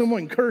heard was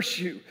someone curse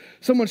you.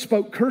 Someone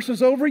spoke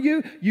curses over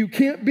you. You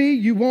can't be,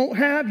 you won't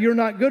have, you're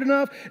not good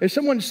enough. If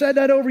someone said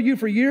that over you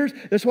for years,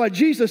 that's why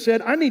Jesus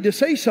said, I need to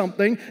say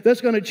something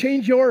that's going to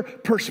change your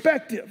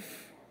perspective.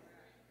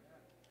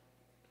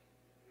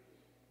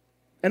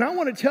 And I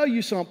want to tell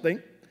you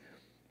something.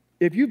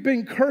 If you've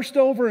been cursed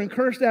over and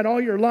cursed at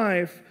all your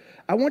life,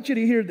 I want you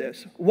to hear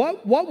this.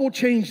 What will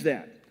change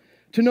that?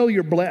 To know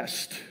you're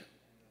blessed.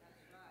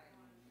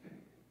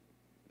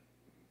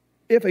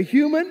 If a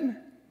human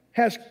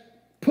has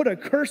put a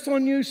curse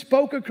on you,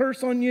 spoke a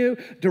curse on you,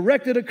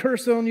 directed a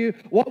curse on you,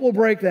 what will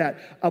break that?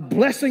 A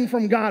blessing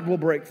from God will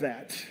break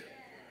that.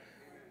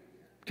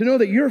 To know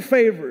that you're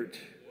favored.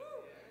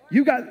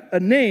 You got a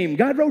name.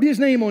 God wrote his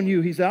name on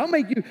you. He said,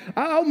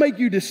 I'll make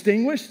you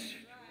distinguished.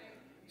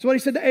 That's what he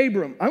said to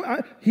Abram.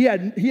 He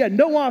had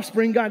no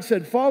offspring. God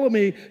said, follow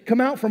me. Come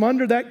out from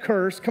under that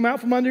curse. Come out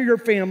from under your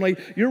family,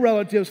 your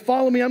relatives.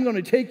 Follow me. I'm going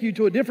to take you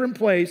to a different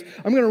place.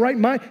 I'm going to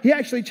write he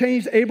actually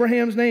changed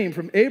Abraham's name.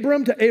 From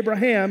Abram to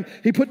Abraham,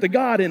 he put the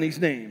God in his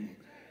name.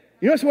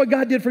 You know that's what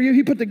God did for you?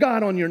 He put the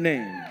God on your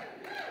name.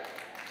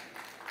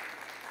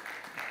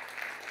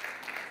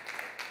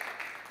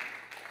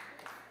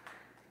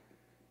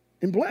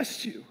 And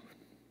blessed you.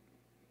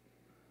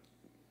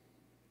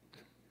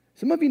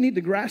 Some of you need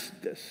to grasp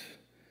this,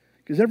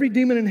 because every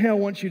demon in hell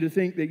wants you to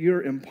think that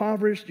you're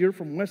impoverished, you're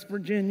from West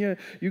Virginia,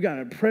 you got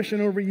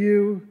oppression over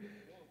you.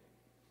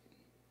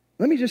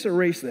 Let me just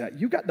erase that.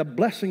 You got the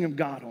blessing of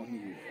God on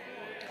you.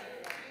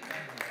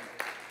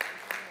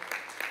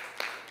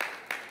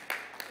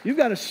 You've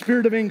got a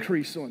spirit of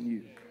increase on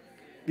you.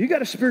 You've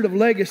got a spirit of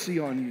legacy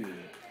on you.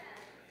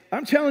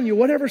 I'm telling you,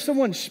 whatever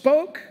someone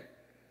spoke,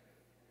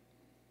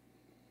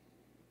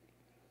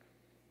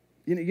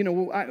 me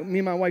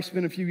and my wife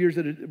spent a few years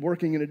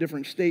working in a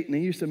different state, and they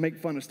used to make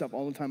fun of stuff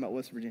all the time about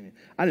West Virginia.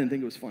 I didn't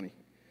think it was funny.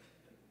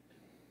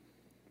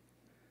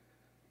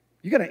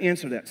 You got to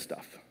answer that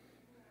stuff.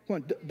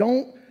 Come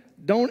on,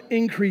 don't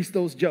increase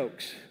those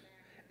jokes,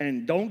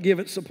 and don't give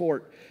it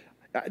support.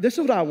 This is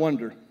what I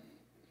wonder.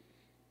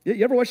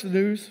 You ever watch the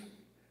news?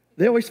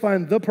 They always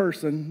find the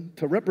person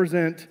to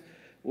represent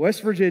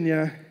West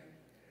Virginia.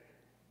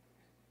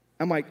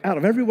 I'm like, out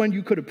of everyone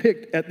you could have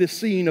picked at this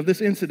scene of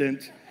this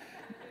incident,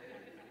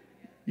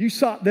 you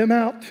sought them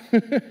out.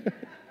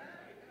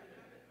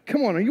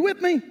 Come on, are you with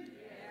me?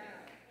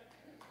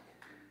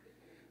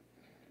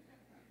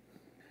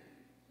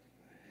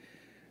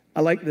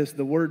 I like this,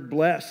 the word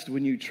blessed,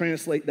 when you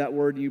translate that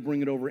word and you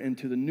bring it over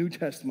into the New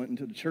Testament,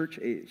 into the church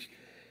age,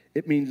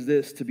 it means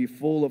this, to be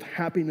full of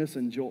happiness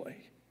and joy.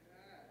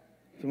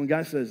 So when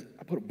God says,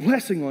 I put a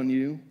blessing on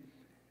you,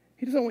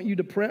 he doesn't want you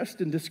depressed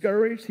and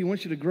discouraged. He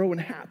wants you to grow in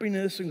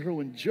happiness and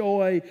grow in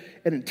joy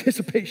and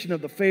anticipation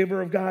of the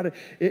favor of God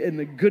and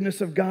the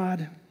goodness of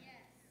God.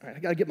 All right, I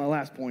got to get my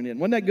last point in.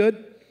 Wasn't that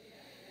good?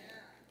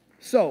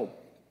 So,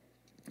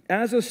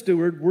 as a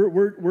steward,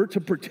 we're to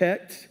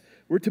protect,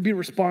 we're to be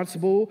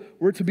responsible,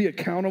 we're to be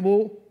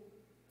accountable,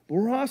 but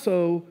we're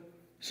also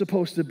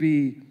supposed to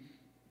be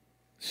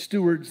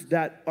stewards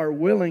that are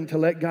willing to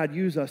let God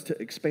use us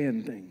to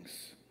expand things.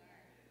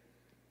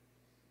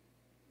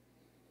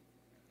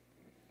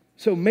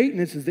 So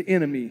maintenance is the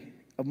enemy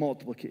of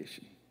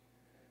multiplication.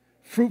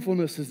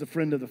 Fruitfulness is the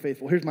friend of the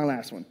faithful. Here's my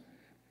last one.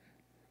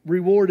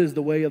 Reward is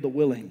the way of the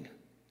willing.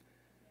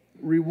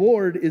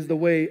 Reward is the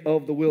way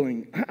of the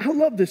willing. I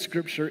love this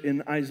scripture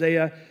in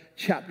Isaiah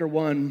chapter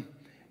 1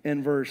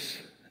 and verse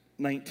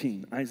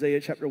 19.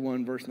 Isaiah chapter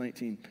 1, verse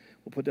 19.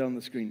 We'll put that on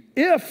the screen.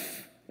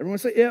 Everyone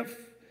say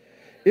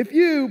if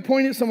you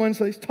point at someone and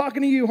say, he's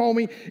talking to you,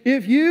 homie,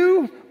 if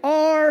you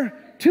are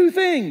two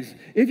things.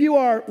 If you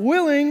are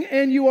willing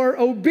and you are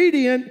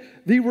obedient,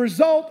 the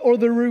result or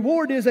the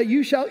reward is that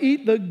you shall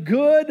eat the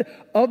good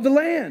of the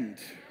land.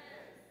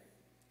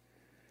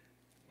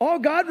 All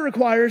God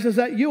requires is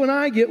that you and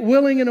I get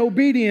willing and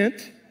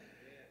obedient,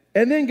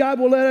 and then God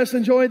will let us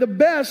enjoy the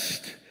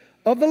best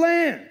of the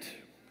land.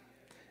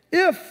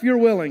 If you're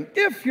willing,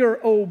 if you're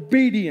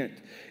obedient,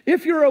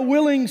 if you're a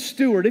willing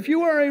steward, if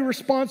you are a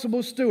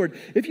responsible steward,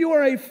 if you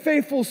are a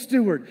faithful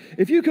steward,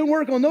 if you can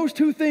work on those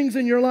two things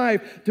in your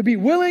life, to be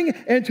willing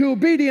and to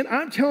obedient,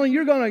 I'm telling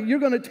you, you're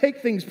gonna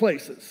take things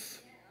places.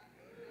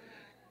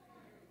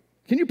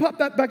 Can you pop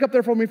that back up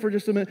there for me for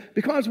just a minute?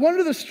 Because one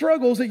of the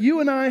struggles that you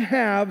and I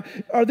have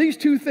are these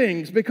two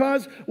things.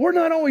 Because we're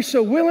not always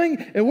so willing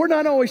and we're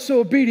not always so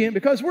obedient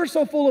because we're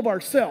so full of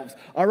ourselves.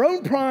 Our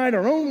own pride,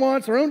 our own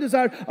wants, our own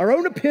desires, our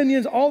own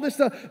opinions, all this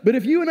stuff. But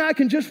if you and I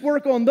can just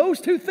work on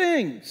those two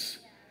things,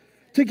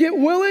 to get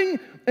willing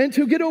and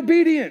to get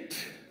obedient,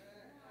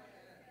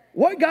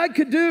 what God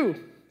could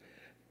do.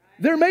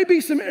 There may be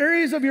some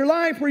areas of your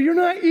life where you're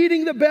not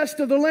eating the best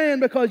of the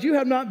land because you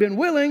have not been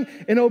willing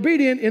and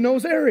obedient in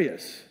those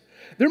areas.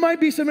 There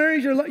might be some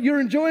areas you're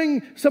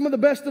enjoying some of the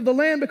best of the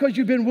land because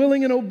you've been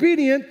willing and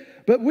obedient,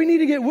 but we need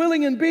to get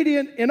willing and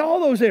obedient in all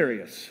those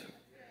areas.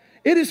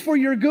 It is for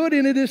your good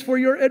and it is for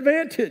your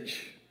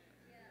advantage.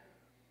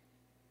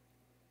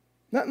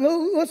 Now,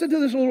 listen to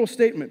this little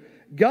statement.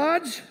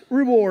 God's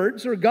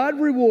rewards, or God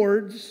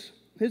rewards,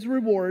 his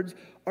rewards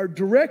are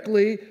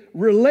directly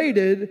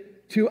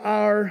related to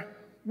our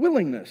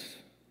willingness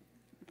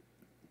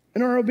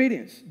and our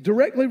obedience.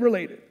 Directly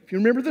related. If you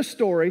remember the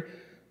story,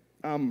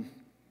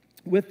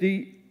 with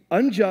the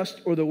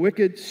unjust or the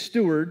wicked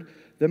steward,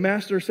 the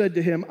master said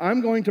to him, I'm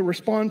going to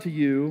respond to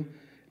you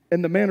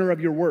in the manner of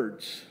your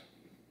words.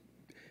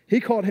 He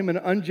called him an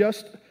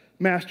unjust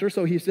master,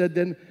 so he said,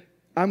 then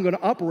I'm going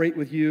to operate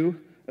with you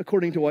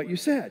according to what you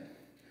said.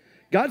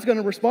 God's going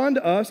to respond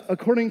to us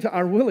according to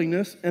our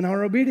willingness and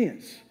our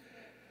obedience.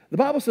 The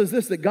Bible says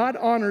this, that God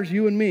honors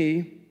you and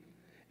me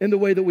in the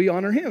way that we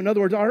honor him. In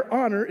other words, our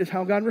honor is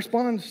how God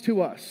responds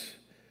to us.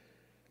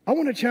 I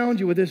want to challenge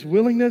you with this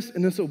willingness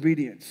and this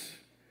obedience.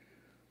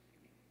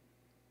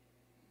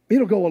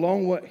 It'll go a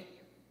long way.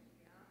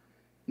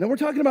 Now, we're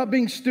talking about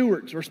being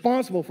stewards,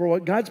 responsible for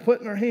what God's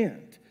put in our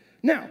hand.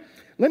 Now,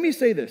 let me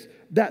say this,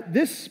 that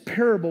this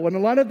parable, and a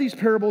lot of these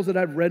parables that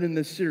I've read in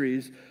this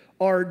series,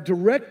 are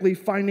directly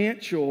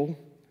financial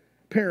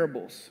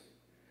parables.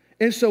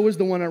 And so is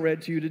the one I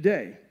read to you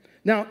today.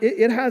 Now,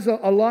 it has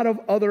a lot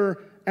of other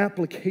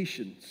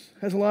applications,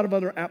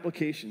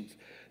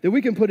 that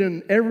we can put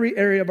in every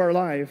area of our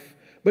life,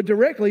 but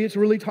directly it's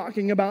really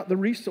talking about the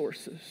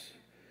resources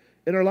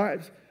in our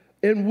lives.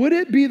 And would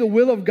it be the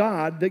will of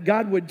God that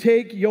God would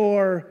take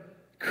your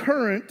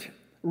current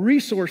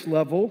resource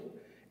level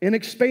and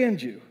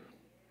expand you?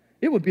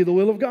 It would be the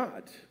will of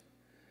God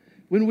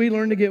when we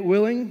learn to get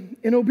willing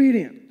and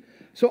obedient.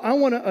 So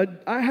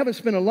I haven't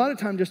spent a lot of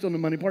time just on the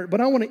money part,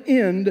 but I want to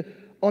end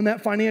on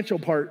that financial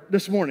part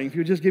this morning, if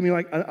you just give me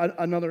like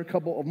another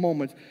couple of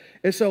moments.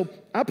 And so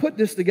I put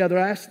this together.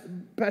 I asked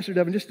Pastor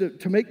Devin just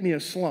to make me a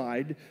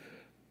slide.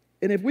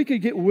 And if we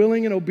could get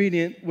willing and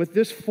obedient with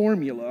this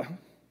formula,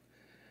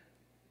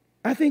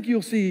 I think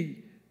you'll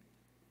see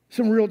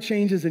some real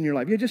changes in your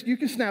life. You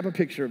can snap a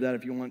picture of that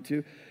if you want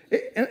to.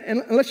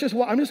 And I'm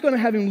just going to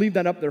have him leave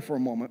that up there for a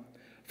moment.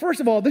 First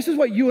of all, this is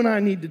what you and I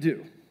need to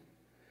do,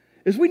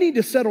 is we need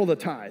to settle the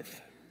tithe.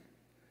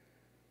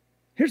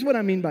 Here's what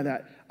I mean by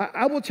that.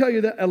 I will tell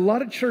you that a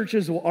lot of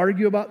churches will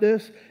argue about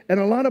this, and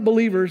a lot of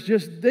believers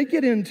they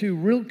get into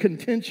real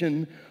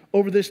contention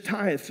over this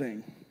tithe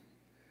thing.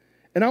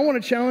 And I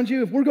want to challenge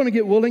you, if we're going to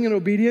get willing and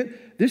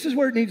obedient, this is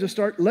where it needs to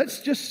start.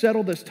 Let's just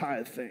settle this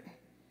tithe thing.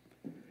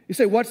 You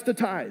say, what's the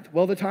tithe?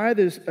 Well, the tithe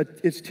it's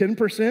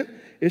 10%.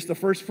 It's the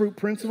first fruit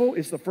principle.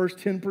 It's the first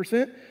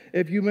 10%.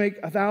 If you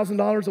make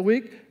 $1,000 a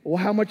week, well,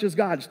 how much is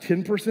God's?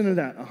 10% of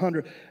that,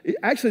 100.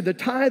 Actually, the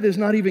tithe is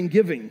not even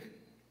giving.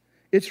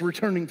 It's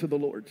returning to the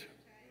Lord.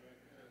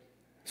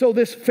 So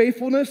this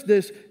faithfulness,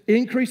 this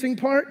increasing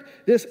part,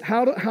 this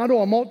how do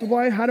I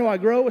multiply, how do I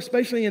grow,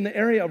 especially in the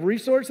area of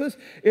resources,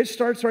 it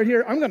starts right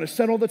here. I'm going to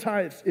settle the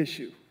tithe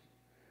issue.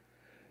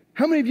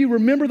 How many of you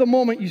remember the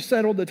moment you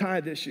settled the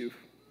tithe issue?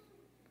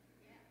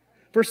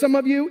 For some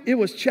of you, it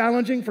was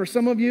challenging. For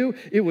some of you,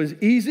 it was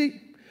easy.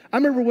 I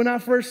remember when I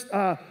first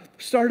got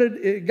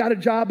a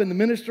job in the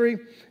ministry,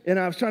 and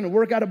I was trying to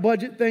work out a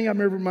budget thing. I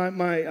remember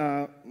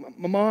my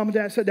mom and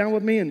dad sat down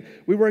with me, and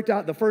we worked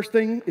out the first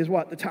thing is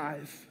what? The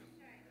tithe.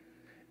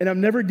 And I've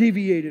never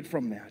deviated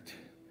from that.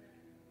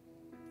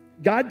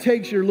 God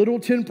takes your little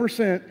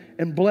 10%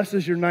 and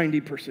blesses your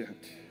 90%.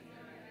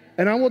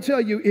 And I will tell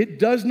you, it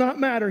does not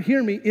matter,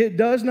 hear me, it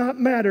does not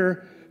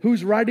matter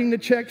who's writing the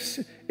checks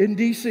in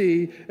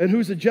D.C. and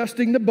who's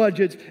adjusting the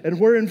budgets and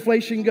where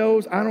inflation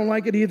goes. I don't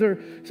like it either.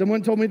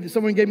 Someone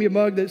gave me a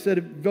mug that said,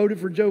 if you voted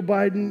for Joe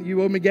Biden,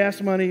 you owe me gas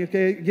money.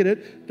 Okay, get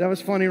it? That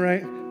was funny,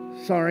 right?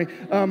 Sorry.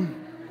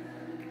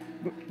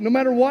 No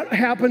matter what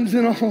happens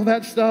in all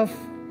that stuff,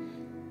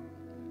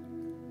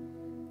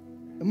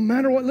 no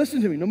matter what,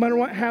 listen to me, no matter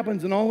what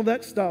happens in all of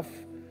that stuff,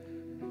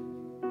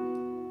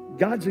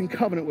 God's in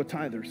covenant with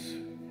tithers.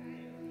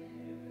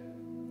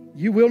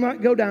 You will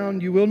not go down,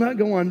 you will not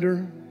go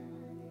under,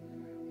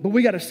 but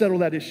we got to settle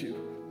that issue.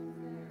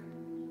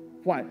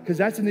 Why? Because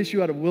that's an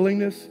issue out of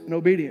willingness and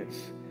obedience.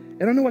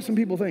 And I know what some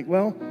people think.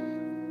 Well,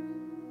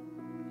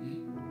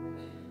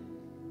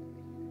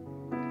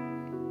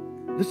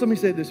 let me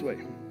say it this way.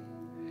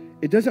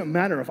 It doesn't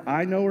matter if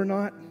I know or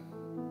not.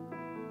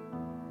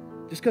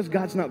 Just because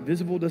God's not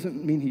visible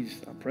doesn't mean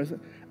he's not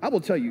present. I will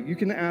tell you, you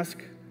can ask.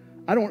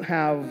 I don't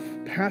have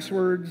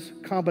passwords,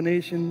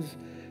 combinations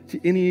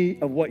to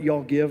any of what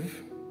y'all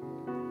give,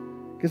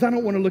 because I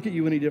don't want to look at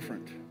you any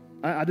different.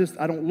 I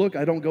don't look.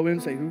 I don't go in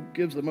and say who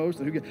gives the most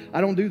and who gives.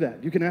 I don't do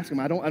that. You can ask them.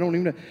 I don't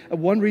even know.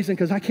 One reason,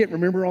 because I can't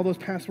remember all those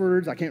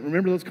passwords. I can't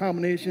remember those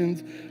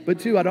combinations. But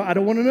two, I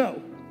don't want to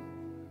know,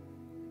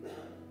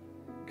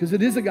 because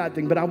it is a God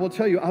thing. But I will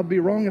tell you, I'll be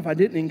wrong if I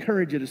didn't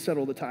encourage you to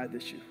settle the tithe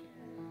issue.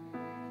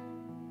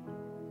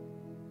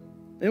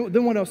 And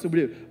then what else do we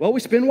do? Well, we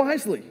spend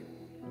wisely.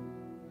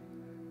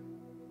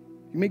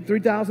 You make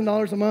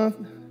 $3,000 a month.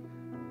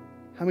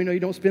 How many know you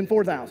don't spend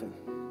 $4,000?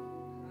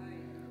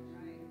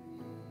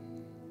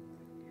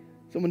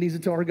 Someone needs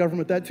to tell our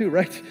government that too,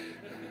 right?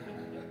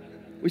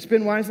 We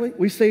spend wisely.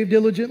 We save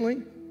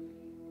diligently.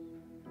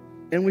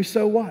 And we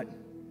sow what?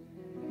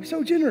 We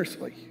sow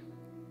generously.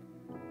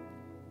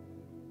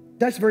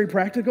 That's very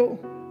practical,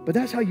 but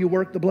that's how you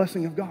work the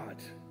blessing of God.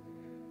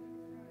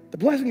 The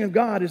blessing of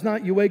God is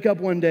not you wake up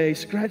one day,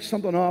 scratch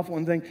something off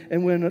one thing,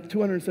 and win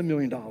 $207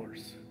 million.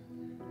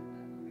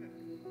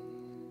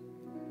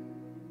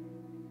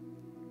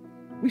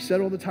 We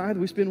settle the tithe,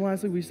 we spend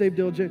wisely, we save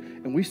diligently,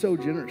 and we sow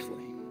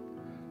generously.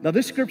 Now,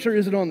 this scripture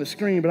isn't on the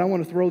screen, but I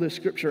want to throw this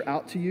scripture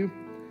out to you.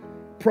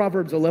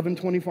 Proverbs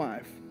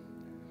 11:25.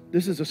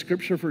 This is a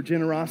scripture for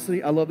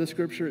generosity. I love this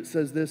scripture. It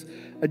says this: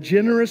 a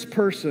generous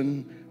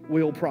person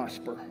will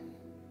prosper.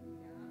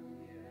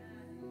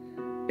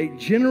 A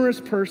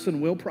generous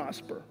person will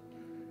prosper.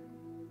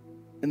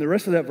 And the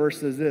rest of that verse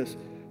says this: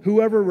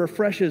 whoever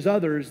refreshes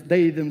others,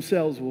 they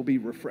themselves will be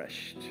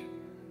refreshed.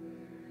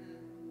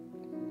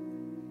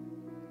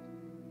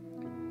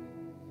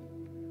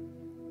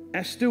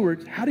 As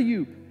stewards, how do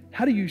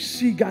you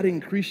see God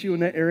increase you in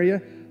that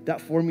area? That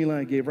formula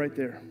I gave right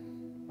there.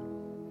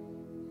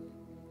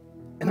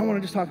 And I want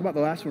to just talk about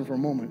the last one for a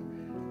moment.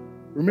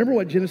 Remember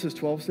what Genesis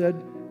 12 said?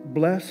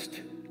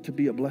 Blessed to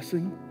be a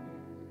blessing.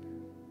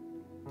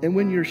 And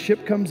when your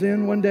ship comes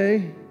in one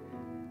day,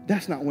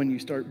 that's not when you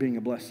start being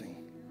a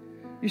blessing.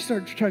 You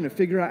start trying to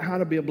figure out how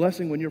to be a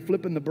blessing when you're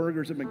flipping the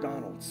burgers at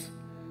McDonald's.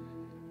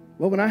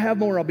 Well, when I have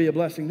more, I'll be a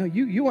blessing. No,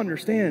 you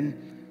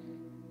understand.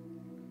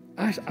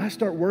 I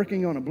start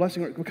working on a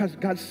blessing because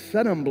God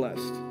said I'm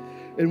blessed.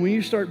 And when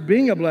you start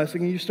being a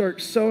blessing and you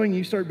start sowing,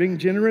 you start being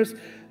generous,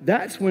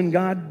 that's when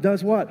God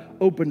does what?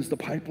 Opens the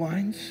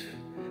pipelines.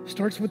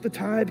 Starts with the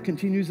tithe,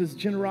 continues his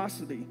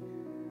generosity.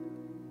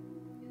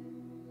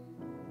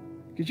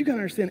 Because you got to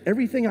understand,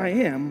 everything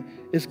I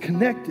am is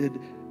connected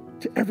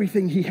to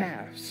everything he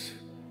has.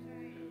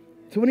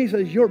 So when he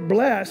says you're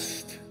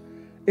blessed,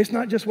 it's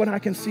not just what I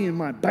can see in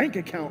my bank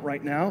account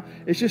right now.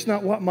 It's just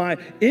not what my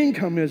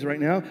income is right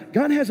now.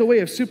 God has a way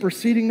of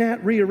superseding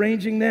that,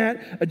 rearranging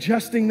that,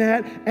 adjusting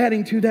that,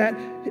 adding to that.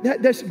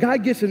 That's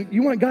God gets in.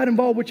 You want God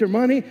involved with your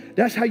money?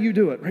 That's how you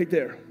do it right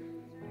there.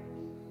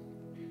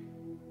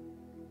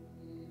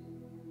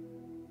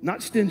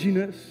 Not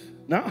stinginess,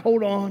 not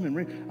hold on and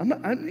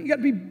you got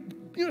to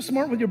be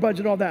smart with your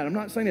budget, all that. I'm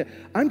not saying that.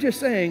 I'm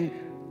just saying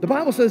the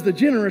Bible says the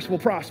generous will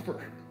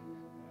prosper.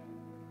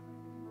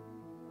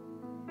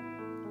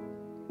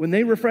 When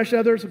they refresh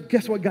others,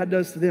 guess what God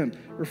does to them?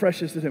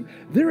 Refreshes to them.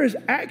 There is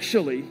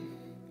actually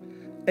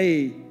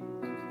a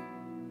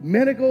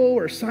medical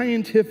or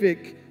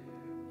scientific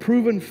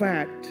proven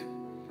fact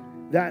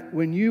that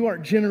when you are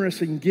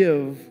generous and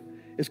give,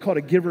 it's called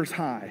a giver's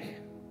high.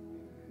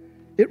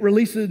 It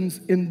releases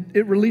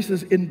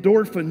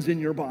endorphins in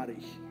your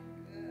body.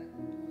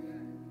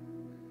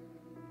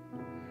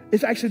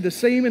 It's actually the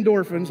same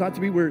endorphins, not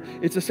to be weird,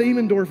 it's the same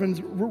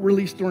endorphins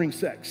released during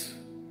sex.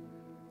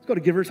 It's called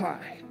a giver's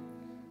high.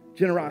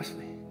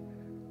 Generosity.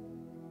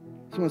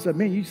 Someone said,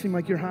 man, you seem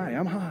like you're high.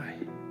 I'm high.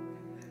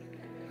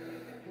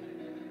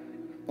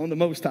 On the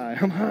Most High.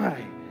 I'm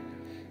high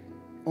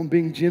on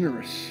being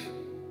generous.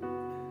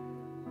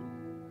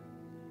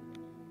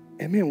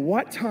 And man,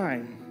 what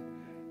time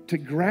to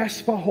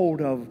grasp a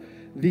hold of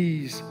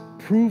these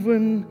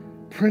proven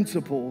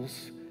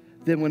principles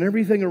that when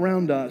everything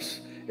around us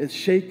is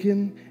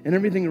shaken and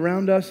everything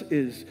around us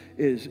is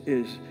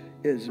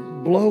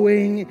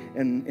blowing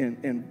and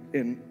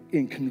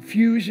in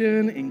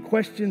confusion, in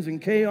questions,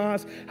 and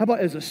chaos. How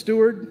about as a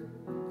steward,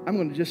 I'm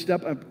going to just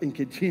step up and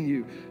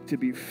continue to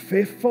be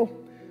faithful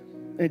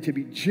and to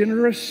be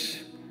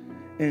generous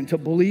and to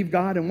believe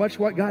God and watch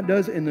what God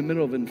does in the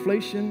middle of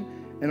inflation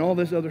and all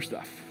this other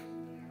stuff.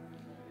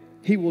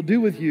 He will do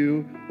with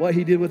you what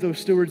he did with those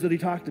stewards that he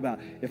talked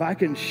about. If I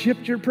can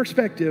shift your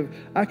perspective,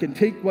 I can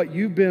take what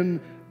you've been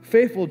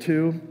faithful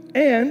to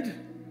and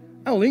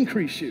I will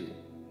increase you.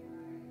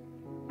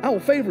 I will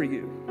favor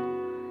you.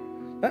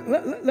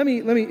 Let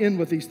me end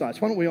with these thoughts.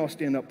 Why don't we all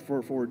stand up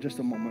for just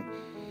a moment?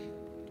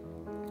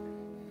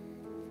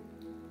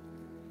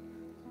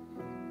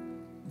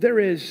 There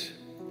is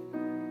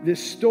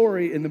this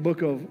story in the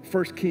book of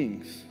 1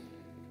 Kings.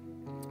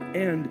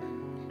 And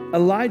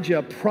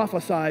Elijah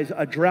prophesies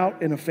a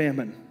drought and a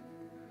famine.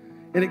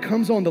 And it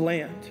comes on the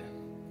land.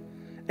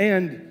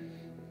 And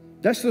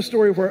that's the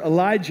story where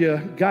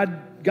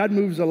God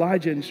moves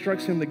Elijah,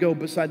 instructs him to go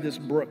beside this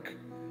brook.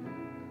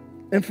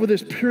 And for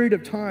this period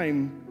of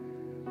time,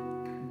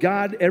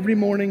 God, every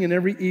morning and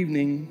every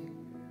evening,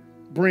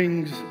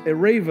 brings a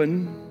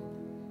raven,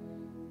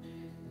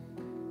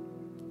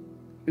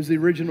 is the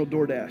original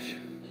DoorDash.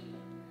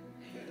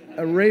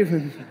 A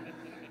raven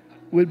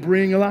would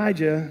bring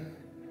Elijah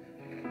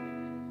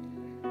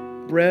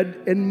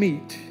bread and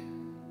meat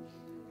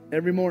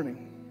every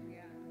morning.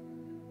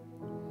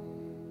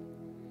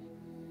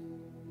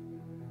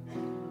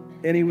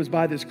 And he was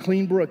by this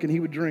clean brook and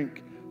he would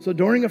drink. So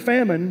during a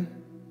famine,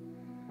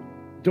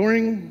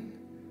 during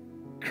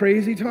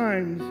crazy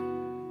times,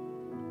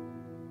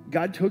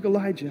 God took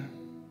Elijah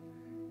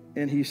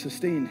and he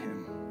sustained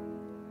him.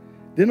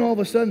 Then all of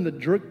a sudden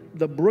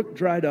the brook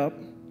dried up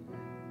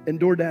and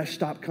DoorDash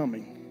stopped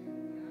coming.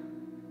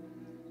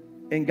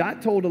 And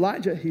God told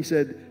Elijah, he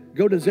said,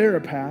 go to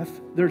Zarephath,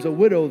 there's a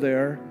widow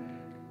there,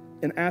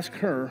 and ask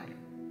her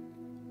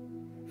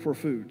for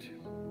food.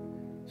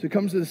 So he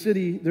comes to the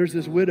city, there's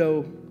this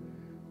widow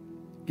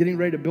getting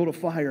ready to build a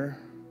fire,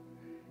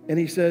 and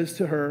he says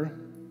to her,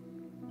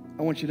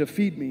 I want you to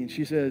feed me. And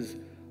she says,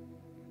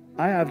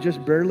 I have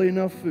just barely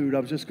enough food. I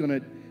was just going to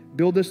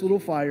build this little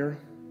fire,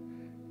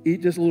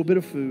 eat this little bit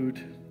of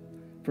food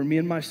for me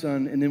and my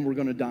son, and then we're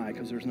going to die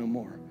because there's no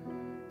more.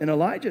 And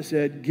Elijah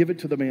said, give it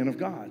to the man of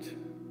God.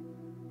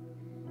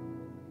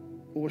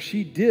 Well,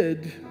 she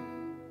did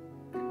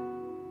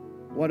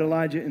what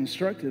Elijah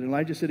instructed.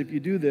 Elijah said, if you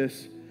do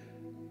this,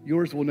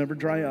 yours will never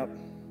dry up.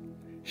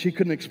 She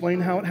couldn't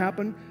explain how it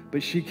happened,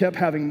 but she kept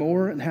having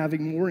more,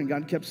 and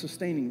God kept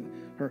sustaining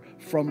her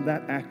from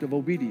that act of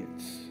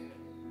obedience.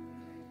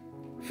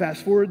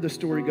 Fast forward, the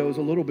story goes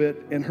a little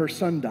bit, and her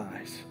son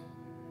dies.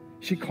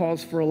 She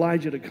calls for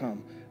Elijah to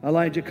come.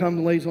 Elijah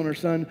comes, lays on her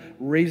son,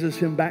 raises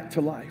him back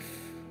to life.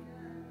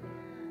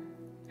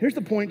 Here's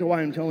the point to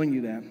why I'm telling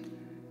you that.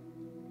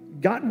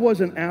 God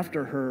wasn't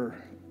after her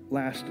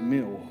last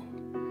meal,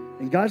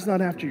 and God's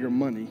not after your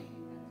money.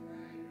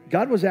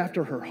 God was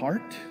after her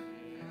heart.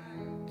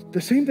 The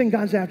same thing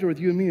God's after with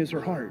you and me is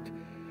her heart.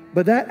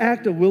 But that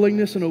act of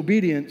willingness and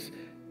obedience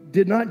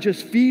did not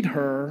just feed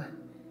her,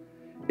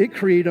 it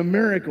created a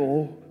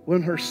miracle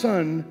when her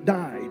son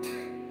died.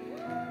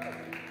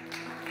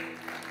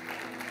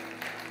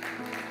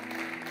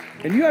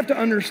 And you have to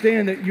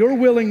understand that your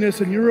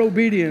willingness and your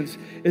obedience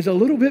is a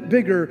little bit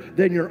bigger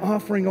than your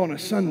offering on a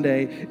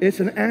Sunday. It's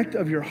an act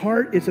of your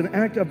heart. It's an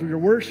act of your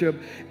worship,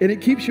 and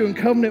it keeps you in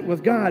covenant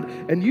with God.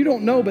 And you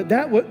don't know, but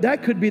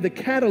that could be the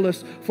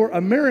catalyst for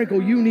a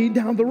miracle you need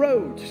down the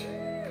road.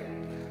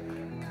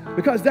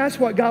 Because that's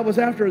what God was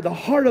after, the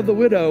heart of the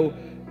widow,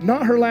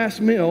 not her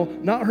last meal,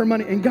 not her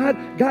money. And God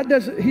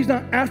He's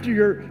not after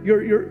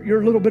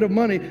your little bit of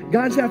money.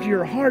 God's after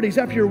your heart. He's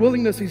after your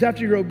willingness. He's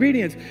after your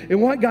obedience.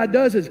 And what God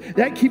does is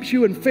that keeps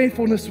you in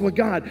faithfulness with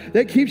God.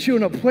 That keeps you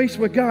in a place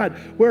with God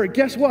where,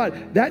 guess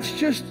what? That's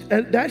just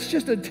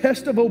a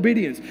test of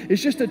obedience.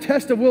 It's just a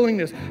test of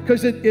willingness.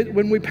 Because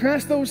when we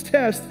pass those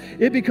tests,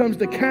 it becomes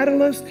the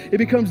catalyst. It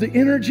becomes the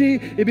energy.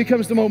 It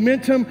becomes the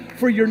momentum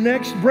for your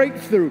next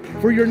breakthrough,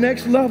 for your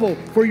next level,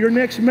 for your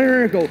next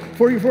miracle.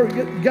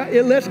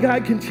 It lets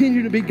God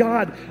continue to be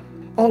God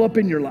all up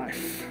in your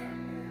life.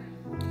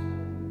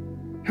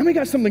 How many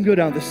got something good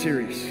out of this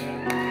series?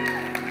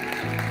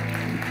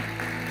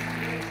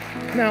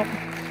 Now,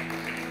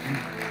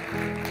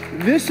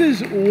 this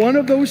is one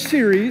of those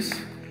series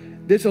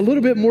that's a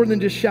little bit more than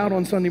just shout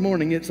on Sunday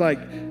morning. It's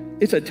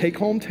a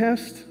take-home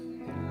test.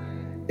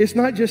 It's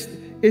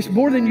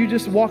more than you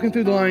just walking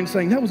through the line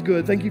saying, that was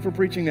good, thank you for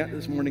preaching that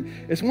this morning.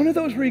 It's one of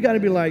those where you got to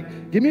be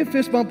like, give me a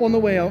fist bump on the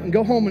way out and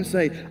go home and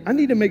say, I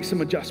need to make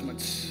some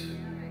adjustments.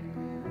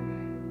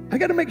 I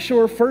got to make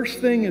sure first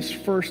thing is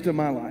first in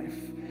my life,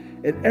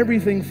 and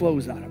everything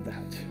flows out of that.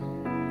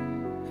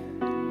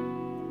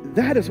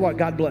 That is what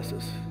God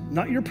blesses.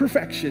 Not your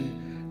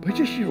perfection, but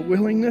just your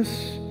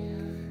willingness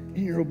and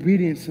your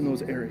obedience in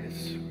those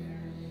areas.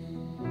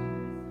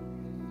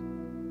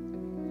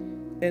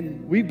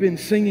 And we've been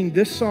singing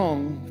this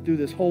song through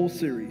this whole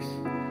series.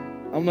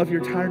 I don't know if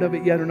you're tired of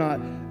it yet or not.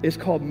 It's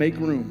called Make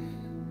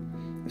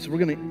Room. So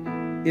we're going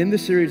to end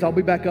this series. I'll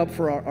be back up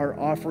for our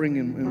offering,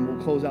 and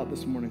we'll close out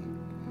this morning.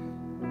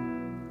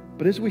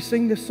 But as we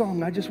sing this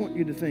song, I just want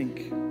you to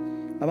think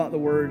about the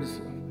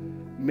words,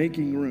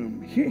 making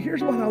room.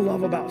 Here's what I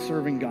love about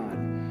serving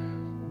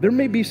God. There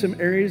may be some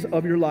areas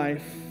of your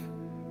life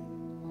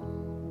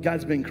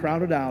God's been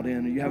crowded out in,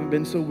 and you haven't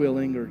been so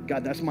willing, or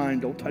God, that's mine,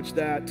 don't touch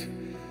that.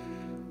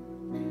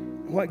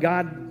 What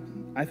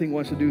God, I think,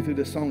 wants to do through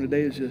this song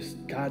today is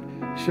just, God,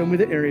 show me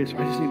the areas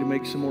where I just need to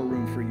make some more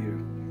room for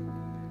you.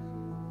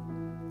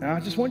 Now, I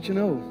just want you to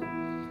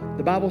know,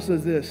 the Bible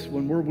says this,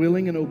 when we're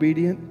willing and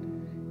obedient,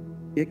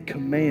 it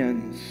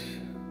commands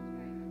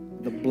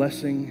the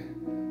blessing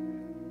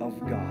of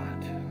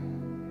God.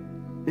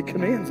 It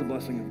commands the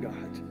blessing of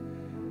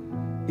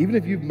God. Even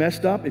if you've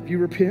messed up, if you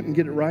repent and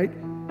get it right,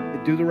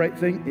 and do the right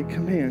thing, it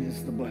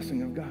commands the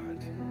blessing of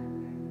God.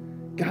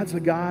 God's a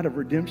God of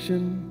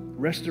redemption,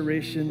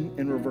 restoration,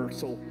 and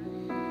reversal.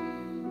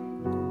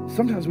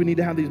 Sometimes we need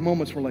to have these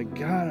moments where, like,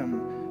 God,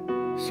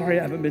 I'm sorry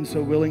I haven't been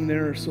so willing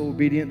there or so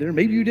obedient there.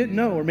 Maybe you didn't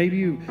know, or maybe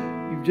you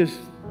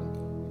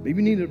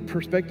need a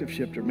perspective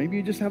shift, or maybe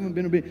you just haven't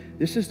been obedient.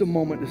 This is the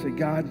moment to say,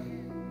 God,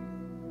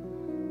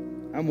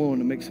 I'm willing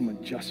to make some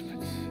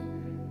adjustments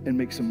and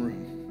make some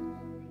room.